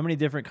least. How many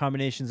different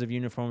combinations of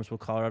uniforms will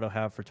Colorado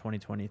have for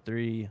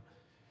 2023?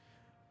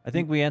 I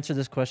think we answered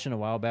this question a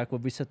while back. What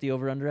did we set the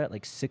over-under at?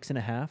 Like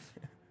 6.5?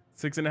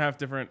 6.5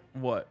 different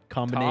what?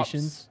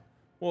 Combinations? Tops?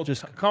 Well,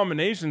 just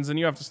combinations, and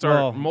you have to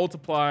start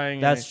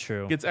multiplying. That's and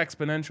true. It gets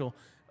exponential.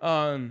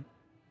 I'll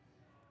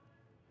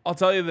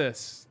tell you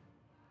this.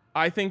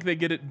 I think they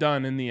get it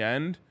done in the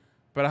end,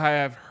 but I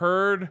have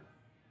heard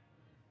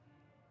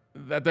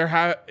that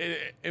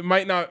it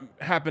might not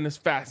happen as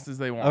fast as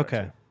they want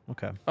it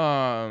Okay.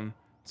 to.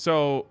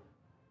 So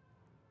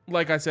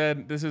like I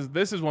said, this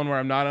is one where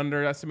I'm not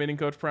underestimating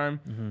Coach Prime.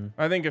 Mm-hmm.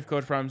 I think if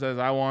Coach Prime says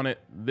I want it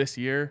this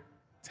year,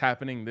 it's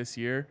happening this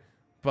year,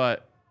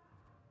 but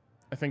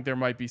I think there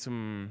might be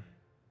some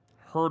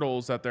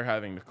hurdles that they're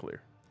having to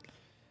clear.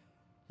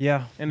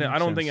 Yeah. And I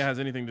don't think it has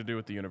anything to do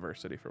with the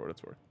university, for what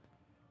it's worth.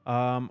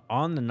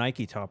 On the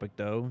Nike topic,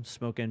 though,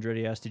 Smoke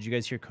Andretti asked, did you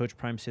guys hear Coach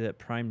Prime say that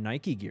Prime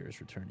Nike gear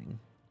is returning?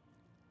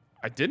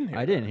 I didn't hear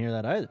I didn't hear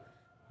that either.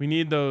 We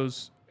need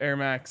those Air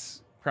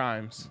Max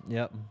Primes.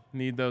 Yep.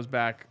 Need those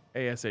back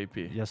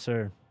ASAP. Yes,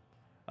 sir.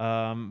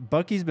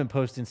 Bucky's been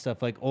posting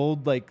stuff like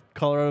old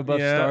Colorado Buff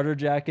starter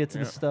jackets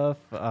and stuff.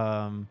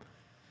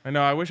 I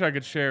know. I wish I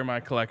could share my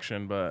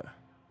collection, but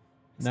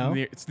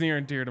it's near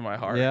and dear to my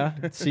heart. Yeah,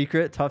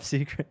 secret, top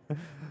secret.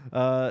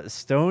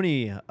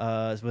 Stony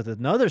with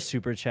another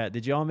super chat.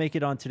 Did y'all make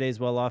it on today's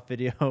well-off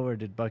video, or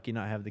did Bucky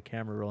not have the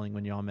camera rolling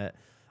when y'all met?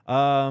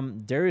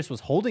 Darius was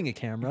holding a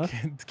camera.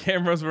 The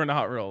cameras were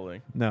not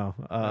rolling. No.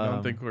 I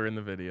don't think we're in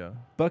the video.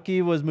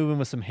 Bucky was moving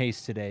with some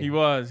haste today. He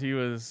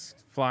was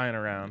flying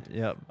around.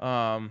 Yep.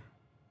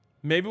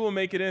 Maybe we'll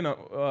make it in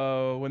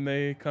when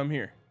they come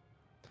here.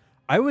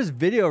 I was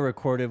video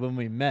recorded when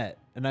we met,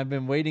 and I've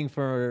been waiting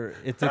for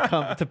it to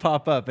come to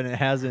pop up, and it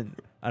hasn't.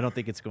 I don't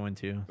think it's going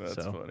to.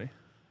 That's funny.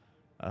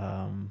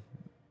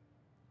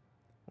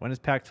 When is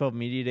Pac-12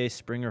 Media Day,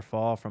 spring or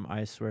fall, from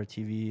I Swear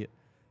TV?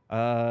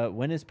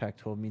 When is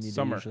Pac-12 Media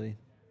Summer. Day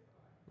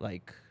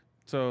usually?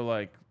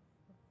 So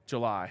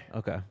July,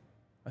 Okay.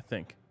 I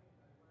think.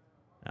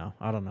 No,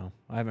 I don't know.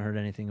 I haven't heard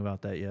anything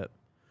about that yet.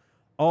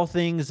 All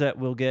things that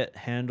will get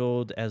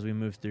handled as we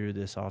move through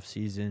this off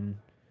season.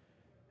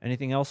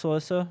 Anything else,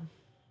 Alyssa?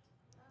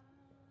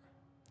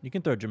 You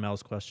can throw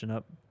Jamel's question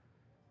up.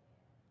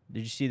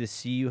 Did you see the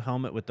CU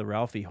helmet with the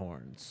Ralphie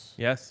horns?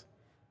 Yes.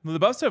 Well, the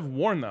Buffs have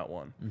worn that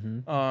one.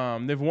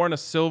 Mm-hmm. They've worn a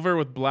silver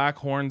with black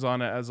horns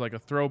on it as a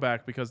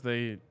throwback because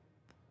they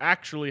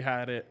actually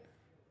had it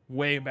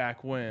way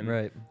back when.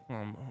 Right.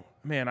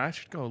 Man, I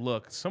should go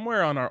look.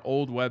 Somewhere on our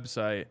old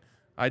website,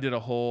 I did a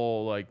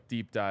whole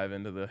deep dive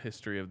into the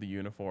history of the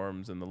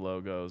uniforms and the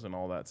logos and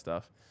all that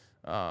stuff.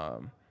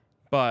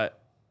 But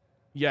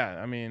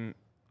yeah, I mean,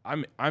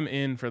 I'm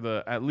in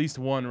for at least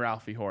one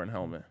Ralphie Horn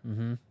helmet.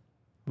 Mm-hmm.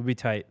 Would be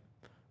tight.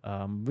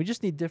 We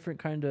just need different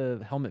kind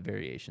of helmet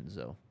variations,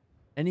 though.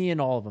 Any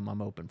and all of them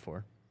I'm open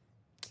for.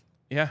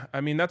 Yeah, I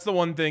mean, that's the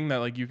one thing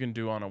that you can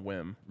do on a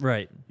whim.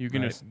 Right. You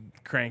can just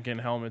crank in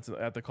helmets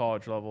at the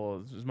college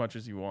level as much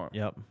as you want.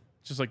 Yep.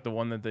 Just like the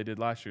one that they did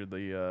last year,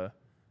 the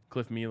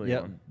Cliff Mealy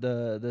Yep. one.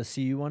 The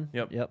CU one?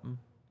 Yep.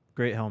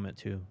 Great helmet,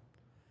 too.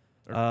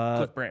 Or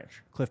Cliff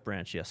Branch. Cliff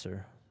Branch, yes,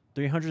 sir.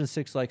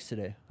 306 likes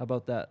today. How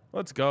about that?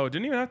 Let's go.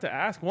 Didn't even have to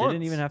ask once.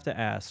 Didn't even have to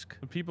ask.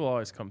 The people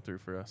always come through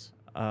for us.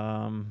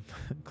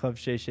 Club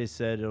Shay Shay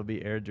said it'll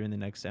be aired during the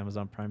next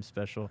Amazon Prime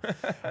special.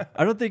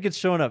 I don't think it's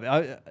showing up.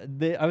 I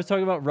was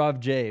talking about Rob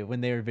J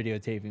when they were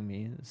videotaping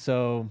me.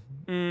 So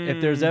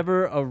if there's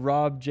ever a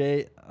Rob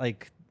J,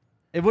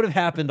 it would have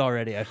happened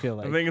already, I feel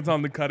like. I think it's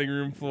on the cutting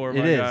room floor,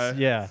 It is,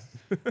 yeah.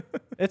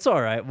 It's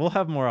all right. We'll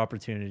have more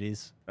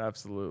opportunities.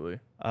 Absolutely.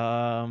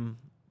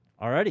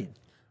 Alrighty.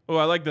 Oh,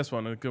 I like this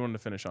one. A good one to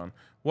finish on.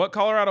 What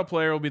Colorado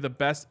player will be the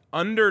best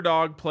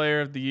underdog player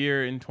of the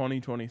year in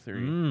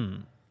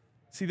 2023?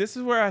 See, this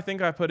is where I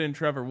think I put in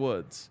Trevor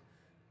Woods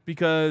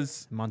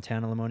because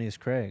Montana Lemonious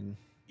Craig.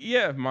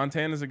 Yeah,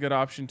 Montana's a good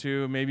option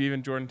too. Maybe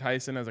even Jordan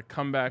Tyson as a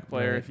comeback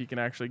player if he can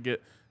actually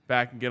get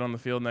back and get on the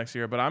field next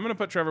year. But I'm going to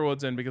put Trevor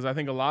Woods in because I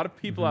think a lot of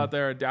people out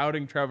there are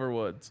doubting Trevor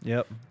Woods.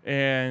 Yep.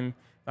 And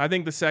I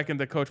think the second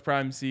that Coach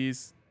Prime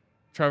sees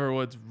Trevor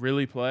Woods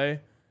really play,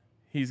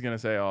 he's going to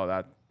say, oh,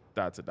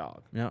 that's a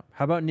dog. Yeah.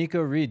 How about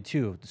Nico Reed,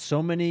 too?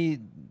 So many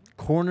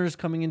corners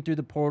coming in through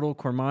the portal.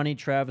 Cormani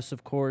Travis,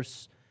 of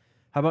course.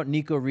 How about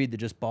Nico Reed to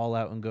just ball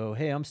out and go,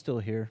 hey, I'm still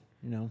here,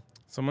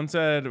 Someone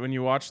said when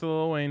you watch the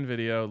Lil Wayne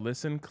video,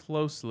 listen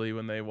closely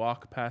when they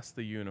walk past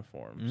the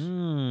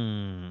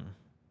uniforms.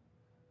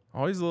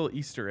 Always little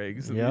Easter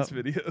eggs in these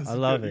videos. I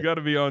love it. You got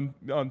to be on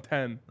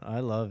 10. I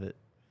love it.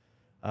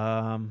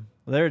 Well,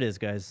 there it is,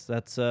 guys.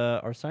 That's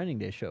our signing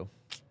day show.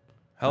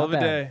 Hell of a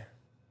day.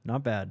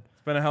 Not bad.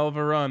 It's been a hell of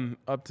a run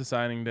up to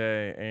signing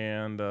day,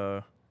 and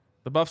the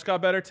Buffs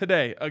got better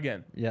today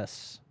again.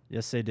 Yes,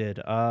 they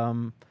did.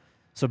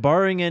 So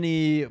barring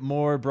any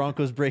more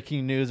Broncos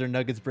breaking news or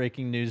Nuggets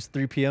breaking news,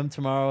 3 p.m.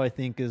 tomorrow, I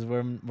think, is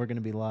when we're going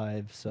to be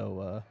live.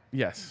 So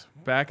yes,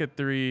 back at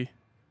 3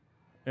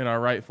 in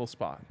our rightful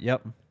spot.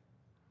 Yep.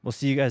 We'll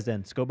see you guys then.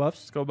 Let's go Buffs.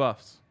 Let's go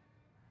Buffs.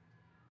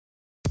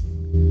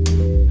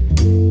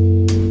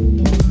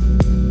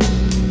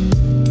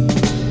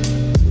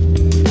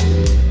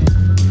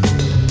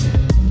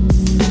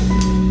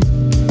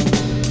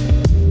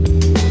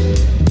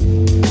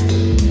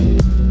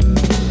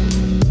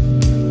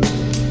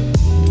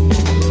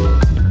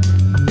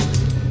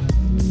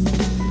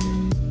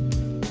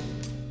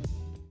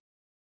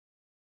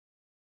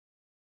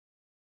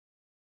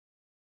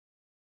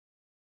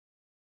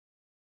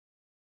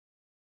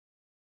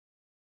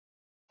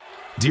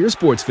 Dear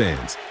sports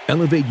fans,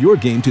 elevate your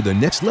game to the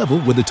next level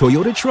with the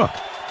Toyota truck.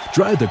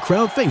 Drive the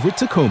crowd favorite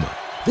Tacoma.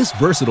 This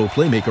versatile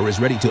playmaker is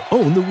ready to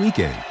own the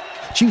weekend.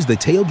 Choose the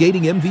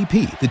tailgating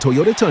MVP, the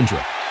Toyota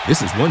Tundra.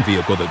 This is one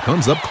vehicle that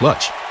comes up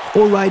clutch.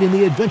 Or ride in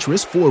the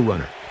adventurous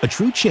 4Runner, a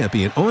true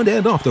champion on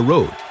and off the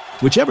road.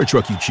 Whichever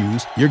truck you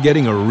choose, you're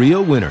getting a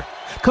real winner.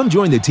 Come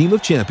join the team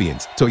of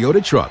champions,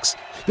 Toyota Trucks.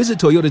 Visit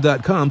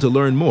Toyota.com to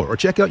learn more or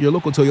check out your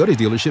local Toyota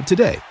dealership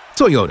today.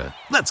 Toyota,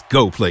 let's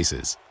go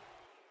places.